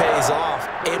it really pays off.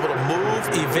 Able to move,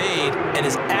 evade, and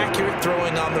is accurate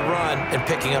throwing on the run and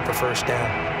picking up a first down.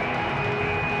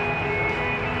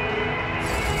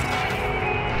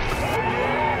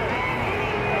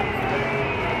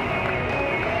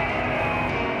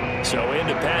 So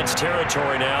into Pat's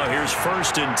territory now. Here's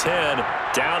 1st and 10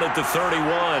 down at the 31.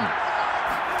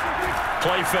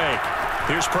 Play fake.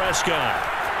 Here's Prescott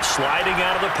sliding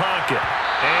out of the pocket.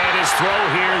 And his throw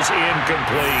here is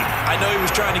incomplete. I know he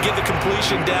was trying to get the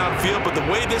completion downfield, but the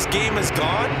way this game has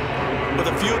gone, with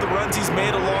a few of the runs he's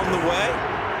made along the way,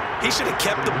 he should have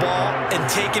kept the ball and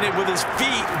taken it with his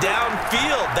feet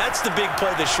downfield. That's the big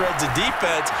play that shreds the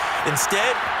defense.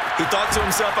 Instead, he thought to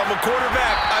himself, I'm a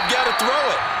quarterback. I've got to throw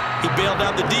it. He bailed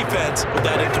out the defense with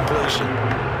that incompletion.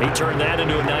 He turned that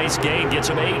into a nice gain. Gets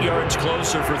him 8 yards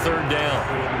closer for 3rd down.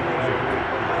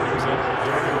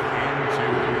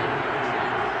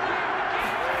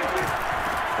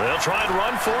 They'll try and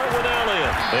run for it with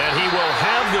Elliott. And he will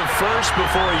have the first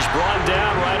before he's brought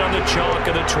down right on the chalk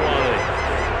of the 20.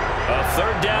 A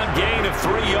 3rd down gain of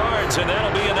 3 yards, and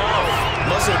that'll be enough.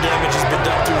 Most of the damage has been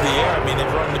done through the air. I mean,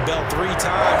 they've rung the bell 3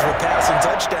 times with passing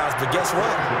touchdowns, but guess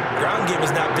what? Ground game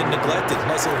has not been neglected.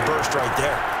 Nice little burst right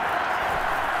there.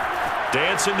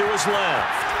 Dancing to his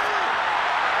left.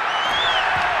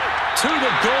 To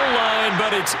the goal line,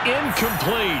 but it's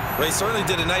incomplete. Well, he certainly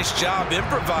did a nice job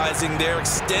improvising there,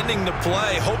 extending the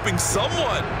play, hoping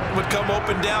someone would come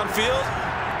open downfield,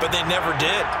 but they never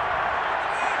did.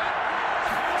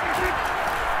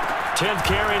 10th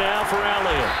carry now for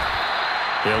Elliott.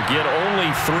 He'll get only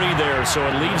 3 there, so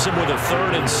it leaves him with a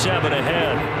 3rd and 7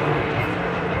 ahead.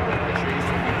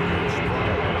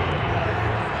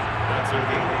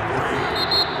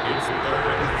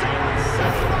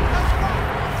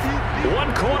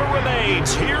 One quarter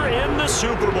remains here in the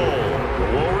Super Bowl.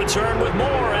 We'll return with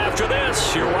more after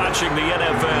this. You're watching the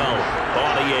NFL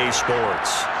on EA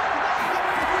Sports.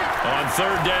 On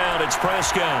 3rd down, it's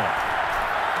Prescott.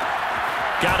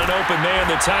 Got an open man,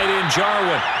 the tight end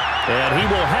Jarwin. And he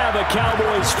will have a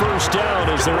Cowboys first down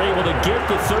as they're able to get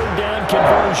the 3rd down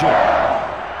conversion.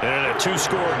 And in a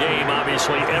 2-score game,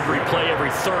 obviously, every play, every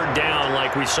 3rd down,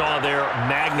 like we saw there,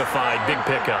 magnified, big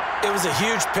pickup. It was a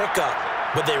huge pickup.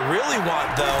 What they really want,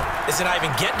 though, is to not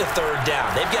even get to 3rd down.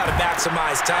 They've got to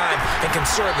maximize time and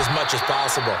conserve as much as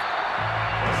possible.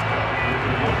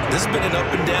 This has been an up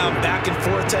and down, back and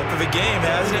forth type of a game,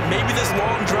 hasn't it? Maybe this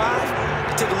long drive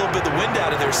take a little bit of the wind out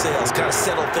of their sails, kind of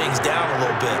settle things down a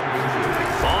little bit.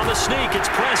 On the sneak, it's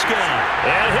Prescott,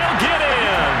 and he'll get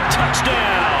in.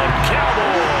 Touchdown,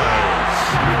 Cowboys.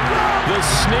 The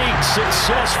sneak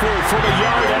successful for the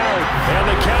yard out, and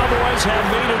the Cowboys have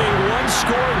made it a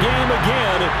 1-score game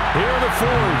again here in the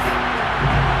 4th.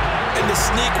 And the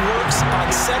sneak works on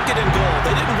 2nd and goal.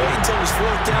 They didn't wait until it was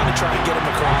 4th down to try and get him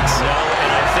across. No,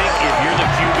 and I think if you're the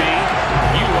QB,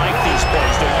 you like these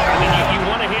plays, don't you? I mean, you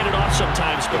want to hand it off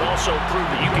sometimes, but also prove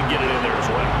that you can get it in there as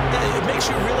well. It makes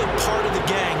you really part of the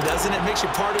gang, doesn't it? It makes you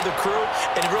part of the crew,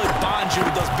 and it really bonds you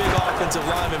with those big offensive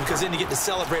linemen because then you get to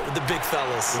celebrate with the big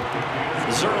fellas.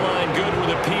 Zerline good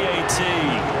with a PAT.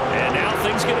 And now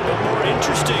things get a bit more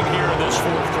interesting here in this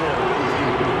 4th quarter.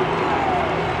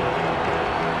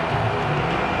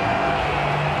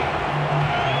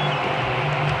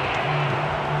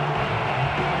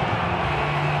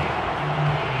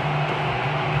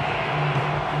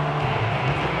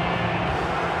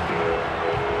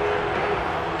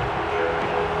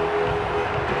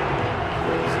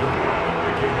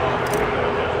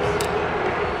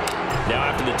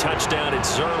 Touchdown,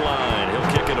 it's Zerline. He'll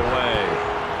kick it away.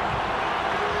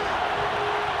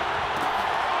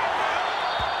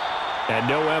 And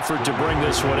no effort to bring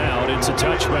this one out. It's a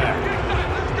touchback.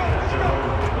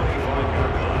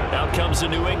 Out comes the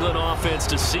New England offense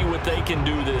to see what they can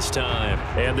do this time.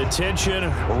 And the tension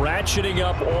ratcheting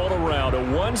up all around. A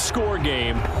 1-score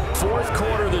game. 4th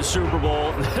quarter of the Super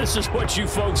Bowl. This is what you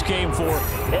folks came for.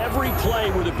 Every play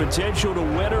with the potential to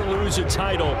win or lose a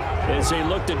title as they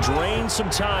look to drain some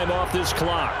time off this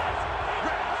clock.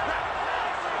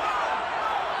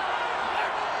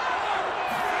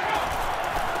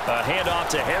 A handoff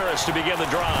to Harris to begin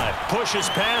the drive. Pushes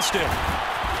past him.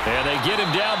 And they get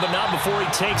him down, but not before he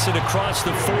takes it across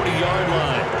the 40-yard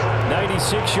line.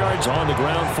 96 yards on the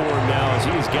ground for him now as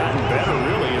he has gotten better,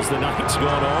 really, as the night's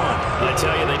gone on. I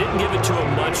tell you, they didn't give it to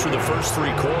him much for the first 3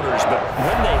 quarters, but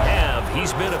when they have,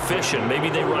 he's been efficient. Maybe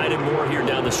they ride him more here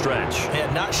down the stretch.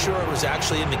 Man, not sure it was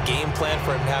actually in the game plan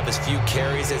for him to have as few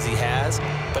carries as he has,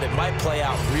 but it might play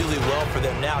out really well for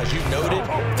them now. As you noted,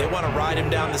 if they want to ride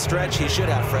him down the stretch, he should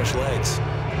have fresh legs.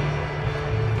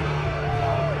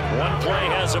 One play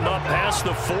has him up past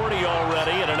the 40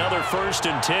 already, and another 1st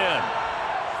and 10.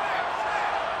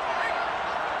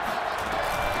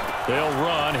 They'll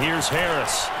run. Here's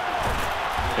Harris.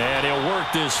 And he'll work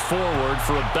this forward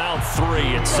for about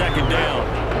 3 at 2nd down.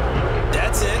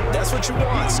 That's it. That's what you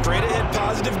want. Straight ahead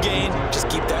positive gain. Just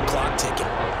keep that clock ticking.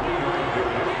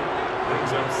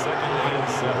 Brings up 2nd and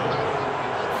 7.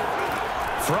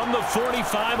 From the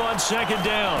 45 on 2nd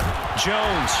down,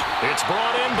 Jones. It's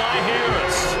brought in by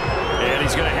Harris. And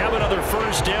he's going to have another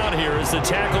 1st down here as the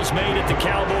tackle's made at the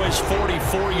Cowboys'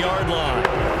 44-yard line.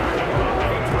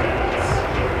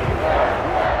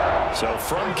 So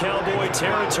from Cowboy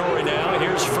territory now,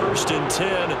 here's 1st and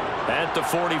 10 at the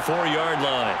 44-yard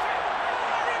line.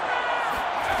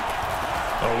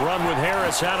 A run with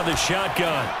Harris out of the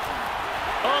shotgun.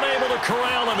 Unable to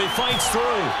corral him. He fights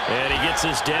through. And he gets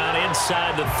us down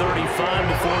inside the 35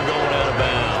 before going out of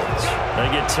bounds. They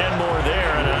get 10 more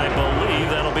there, and I believe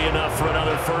that'll be enough for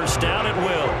another 1st down. It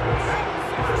will.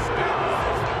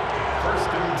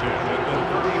 1st and 10 at the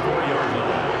 34-yard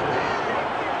line.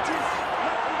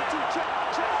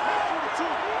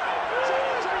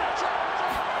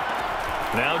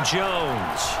 Now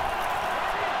Jones.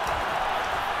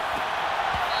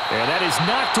 And that is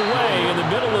knocked away in the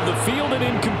middle of the field and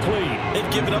incomplete.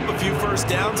 They've given up a few 1st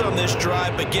downs on this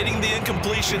drive, but getting the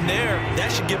incompletion there,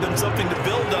 that should give them something to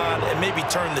build on and maybe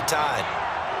turn the tide.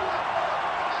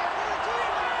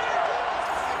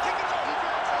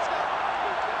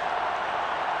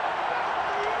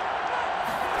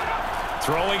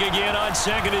 Throwing again on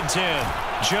 2nd and 10.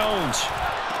 Jones.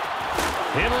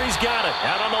 Henry's got it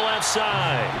out on the left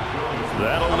side.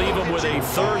 That'll leave them with a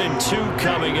 3rd and 2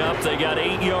 coming up. They got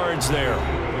 8 yards there.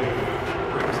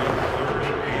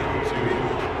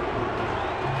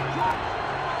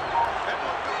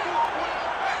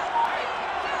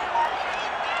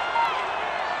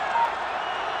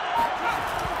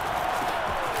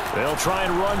 They'll try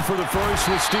and run for the 1st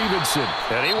with Stevenson.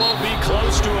 And he won't be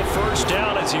close to a 1st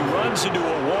down as he runs into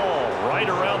a wall right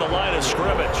around the line of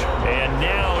scrimmage. And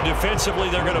now, defensively,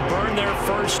 they're going to burn their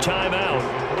 1st time out.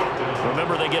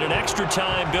 Remember, they get an extra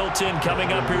time built in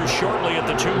coming up here shortly at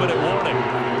the 2-minute warning.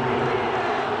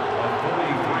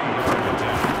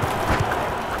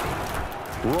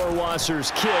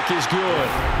 Rohrwasser's kick is good.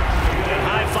 And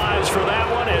high fives for that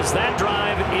one as that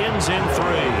drive ends in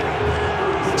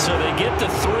 3. So they get to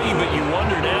 3, but you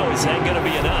wonder now, is that going to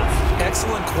be enough?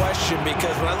 Excellent question,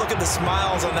 because when I look at the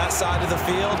smiles on that side of the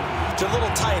field, they're a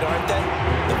little tight, aren't they?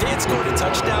 If they had scored a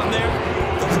touchdown there,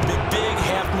 those would be big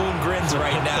half-moon grins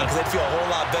right now because they'd feel a whole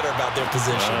lot better about their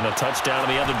position. And a touchdown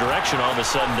in the other direction, all of a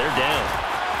sudden they're down.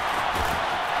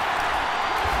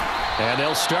 And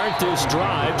they'll start this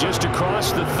drive just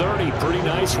across the 30. Pretty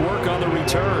nice work on the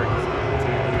return.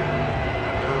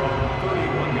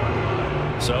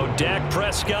 So Dak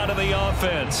Prescott in the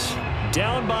offense.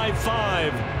 Down by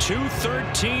 5,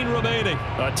 2:13 remaining.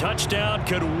 A touchdown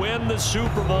could win the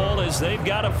Super Bowl as they've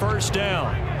got a 1st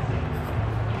down.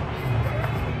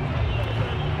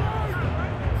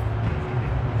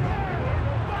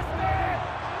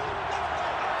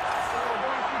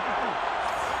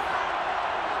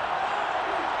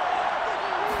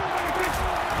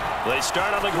 They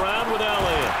start on the ground with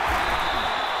Elliott.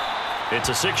 It's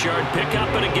a 6-yard pickup,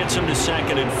 and it gets him to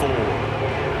 2nd and 4.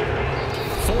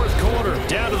 4th quarter,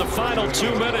 down to the final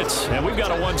 2 minutes, and we've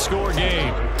got a 1-score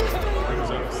game.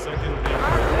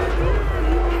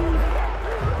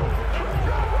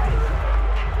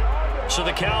 So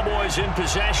the Cowboys in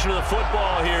possession of the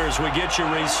football here as we get you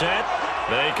reset.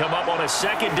 They come up on a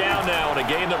 2nd down now in a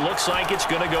game that looks like it's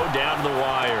going to go down to the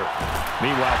wire.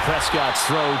 Meanwhile, Prescott's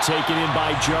throw taken in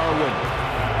by Jarwin.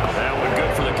 That one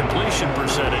good for the completion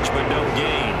percentage, but no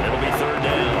gain. It'll be 3rd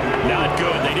down. Not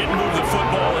good. They didn't move the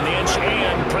football an inch,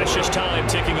 and precious time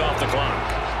ticking off the clock.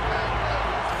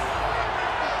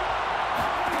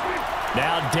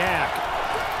 Now Dak.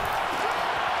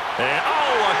 And,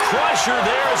 a crusher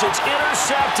there as it's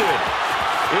intercepted.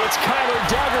 It's Kyler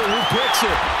Duggar who picks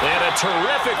it. And a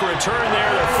terrific return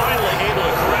there. They're finally able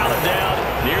to corral it down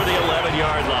near the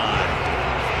 11-yard line.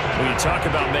 When you talk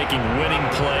about making winning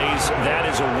plays, that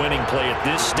is a winning play at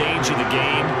this stage of the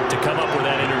game. To come up with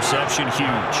that interception,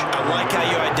 huge. I like how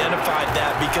you identified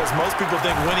that because most people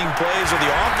think winning plays are the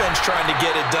offense trying to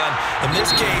get it done. In this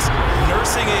case,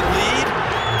 nursing a lead,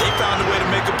 they found a way to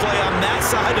make a play on that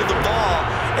side of the ball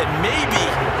and maybe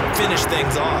finish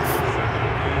things off.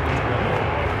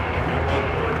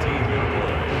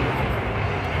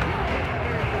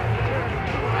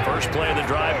 First play of the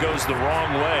drive goes the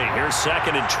wrong way. Here's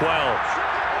 2nd and 12.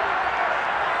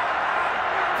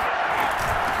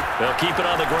 They'll keep it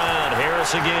on the ground.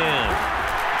 Harris again.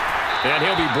 And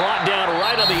he'll be brought down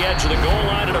right on the edge of the goal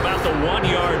line at about the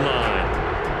 1-yard line.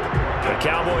 The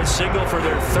Cowboys signal for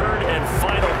their 3rd and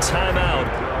final timeout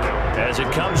as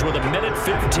it comes with 1:15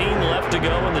 left to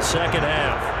go in the second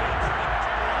half.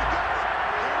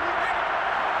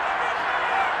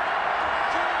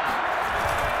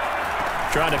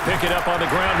 Trying to pick it up on the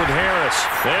ground with Harris.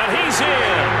 And he's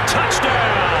in.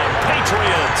 Touchdown,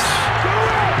 Patriots.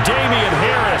 Damian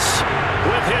Harris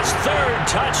with his 3rd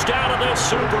touchdown of the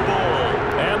Super Bowl.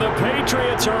 And the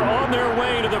Patriots are on their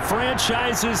way to the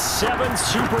franchise's 7th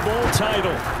Super Bowl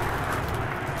title.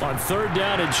 On 3rd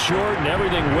down and short and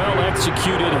everything well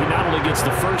executed, he not only gets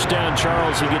the first down,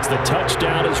 Charles, he gets the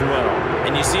touchdown as well.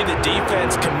 And you see the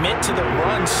defense commit to the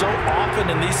run so often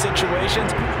in these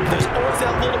situations. There's always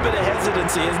that little bit of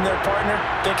hesitancy, isn't there, partner?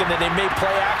 Thinking that they may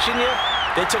play action you.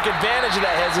 They took advantage of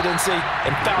that hesitancy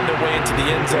and found their way into the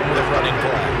end zone with a running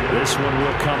play. This one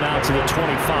will come out to the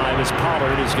 25 as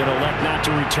Pollard is going to elect not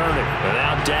to return it. And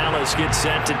now Dallas gets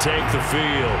set to take the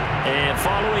field. And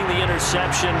following the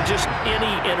interception, just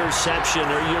any interception,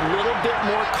 are you a little bit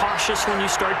more cautious when you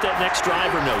start that next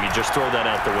drive, or no, you just throw that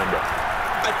out the window?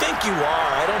 I think you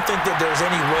are. I don't think that there's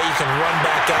any way you can run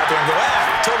back out there and go,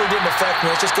 totally didn't affect me.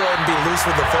 Let's just go ahead and be loose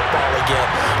with the football again.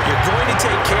 You're going to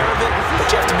take care of it, but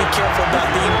you have to be careful about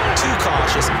being too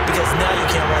cautious because now you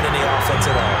can't run any offense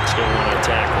at all. Still want to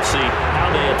attack. We'll see how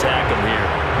they attack him here.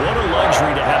 What a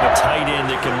luxury to have a tight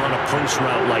end that can run a post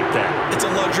route like that. It's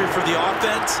a luxury for the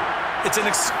offense. It's an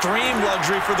extreme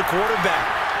luxury for the quarterback.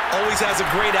 Always has a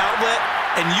great outlet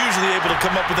and usually able to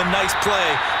come up with a nice play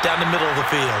down the middle of the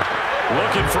field.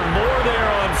 Looking for more there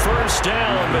on 1st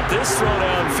down, but this throw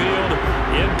downfield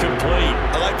incomplete.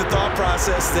 I like the thought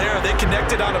process there. They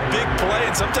connected on a big play,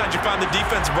 and sometimes you find the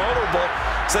defense vulnerable.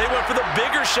 So they went for the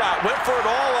bigger shot, went for it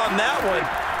all on that one.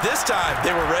 This time,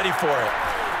 they were ready for it.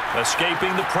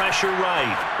 Escaping the pressure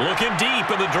right. Looking deep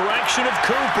in the direction of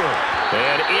Cooper.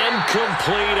 And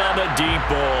incomplete on the deep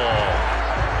ball.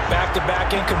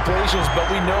 Back-to-back incompletions, but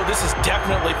we know this is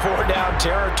definitely 4-down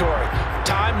territory.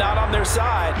 Time not on their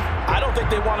side. I don't think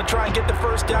they want to try and get the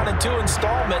first down in 2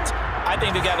 installments. I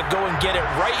think they got to go and get it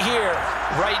right here,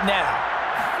 right now.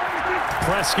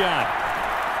 Prescott.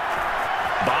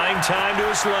 Buying time to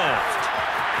his left.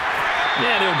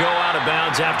 And he'll go out of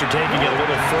bounds after taking it a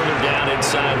little further down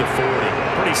inside the 40.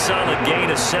 Pretty solid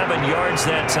gain of 7 yards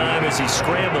that time as he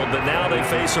scrambled, but now they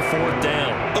face a 4th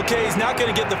down. Okay, he's not going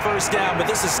to get the first down, but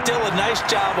this is still a nice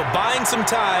job of buying some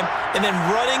time and then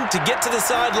running to get to the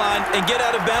sideline and get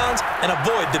out of bounds and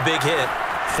avoid the big hit.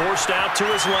 Forced out to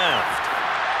his left.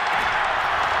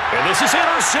 And this is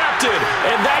intercepted,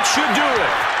 and that should do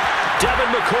it. Devin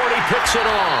McCourty picks it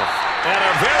off. And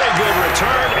a very good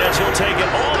return as he'll take it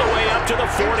all the way up to the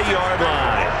 40-yard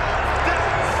line.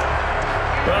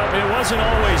 Well, it wasn't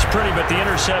always pretty, but the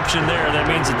interception there, that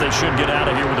means that they should get out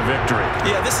of here with a victory.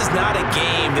 Yeah, this is not a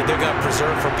game that they're going to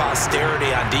preserve for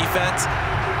posterity on defense,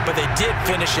 but they did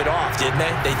finish it off, didn't they?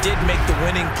 They did make the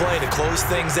winning play to close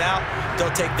things out.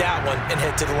 They'll take that one and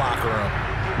head to the locker room.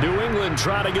 New England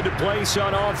trying to get a place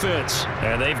on offense.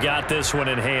 And they've got this one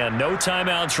in hand. No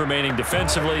timeouts remaining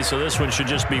defensively, so this one should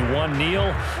just be one kneel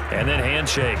and then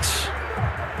handshakes.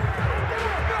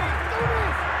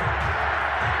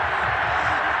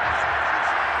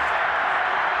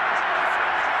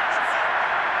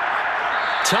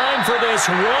 Time for this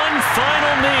one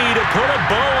final knee to put a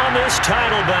bow on this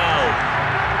title bout.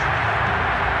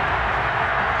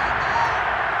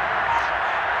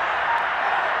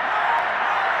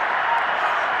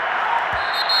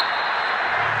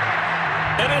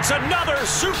 And it's another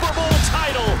Super Bowl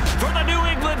title for the New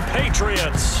England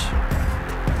Patriots.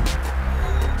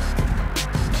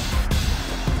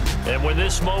 And when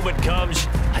this moment comes,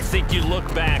 I think you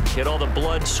look back at all the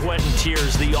blood, sweat, and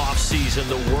tears, the offseason,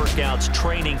 the workouts,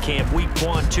 training camp, week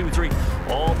 1, 2, 3,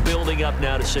 all building up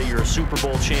now to say you're a Super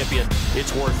Bowl champion.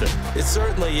 It's worth it. It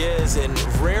certainly is, and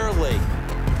rarely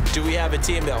do we have a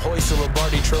team that hoists the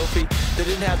Lombardi Trophy that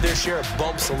didn't have their share of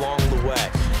bumps along the way,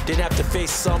 didn't have to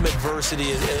face some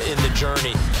adversity in the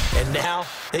journey, and now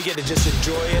they get to just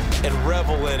enjoy it and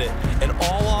revel in it. And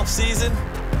all off offseason,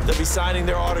 they'll be signing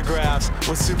their autographs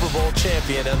with Super Bowl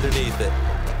champion underneath it.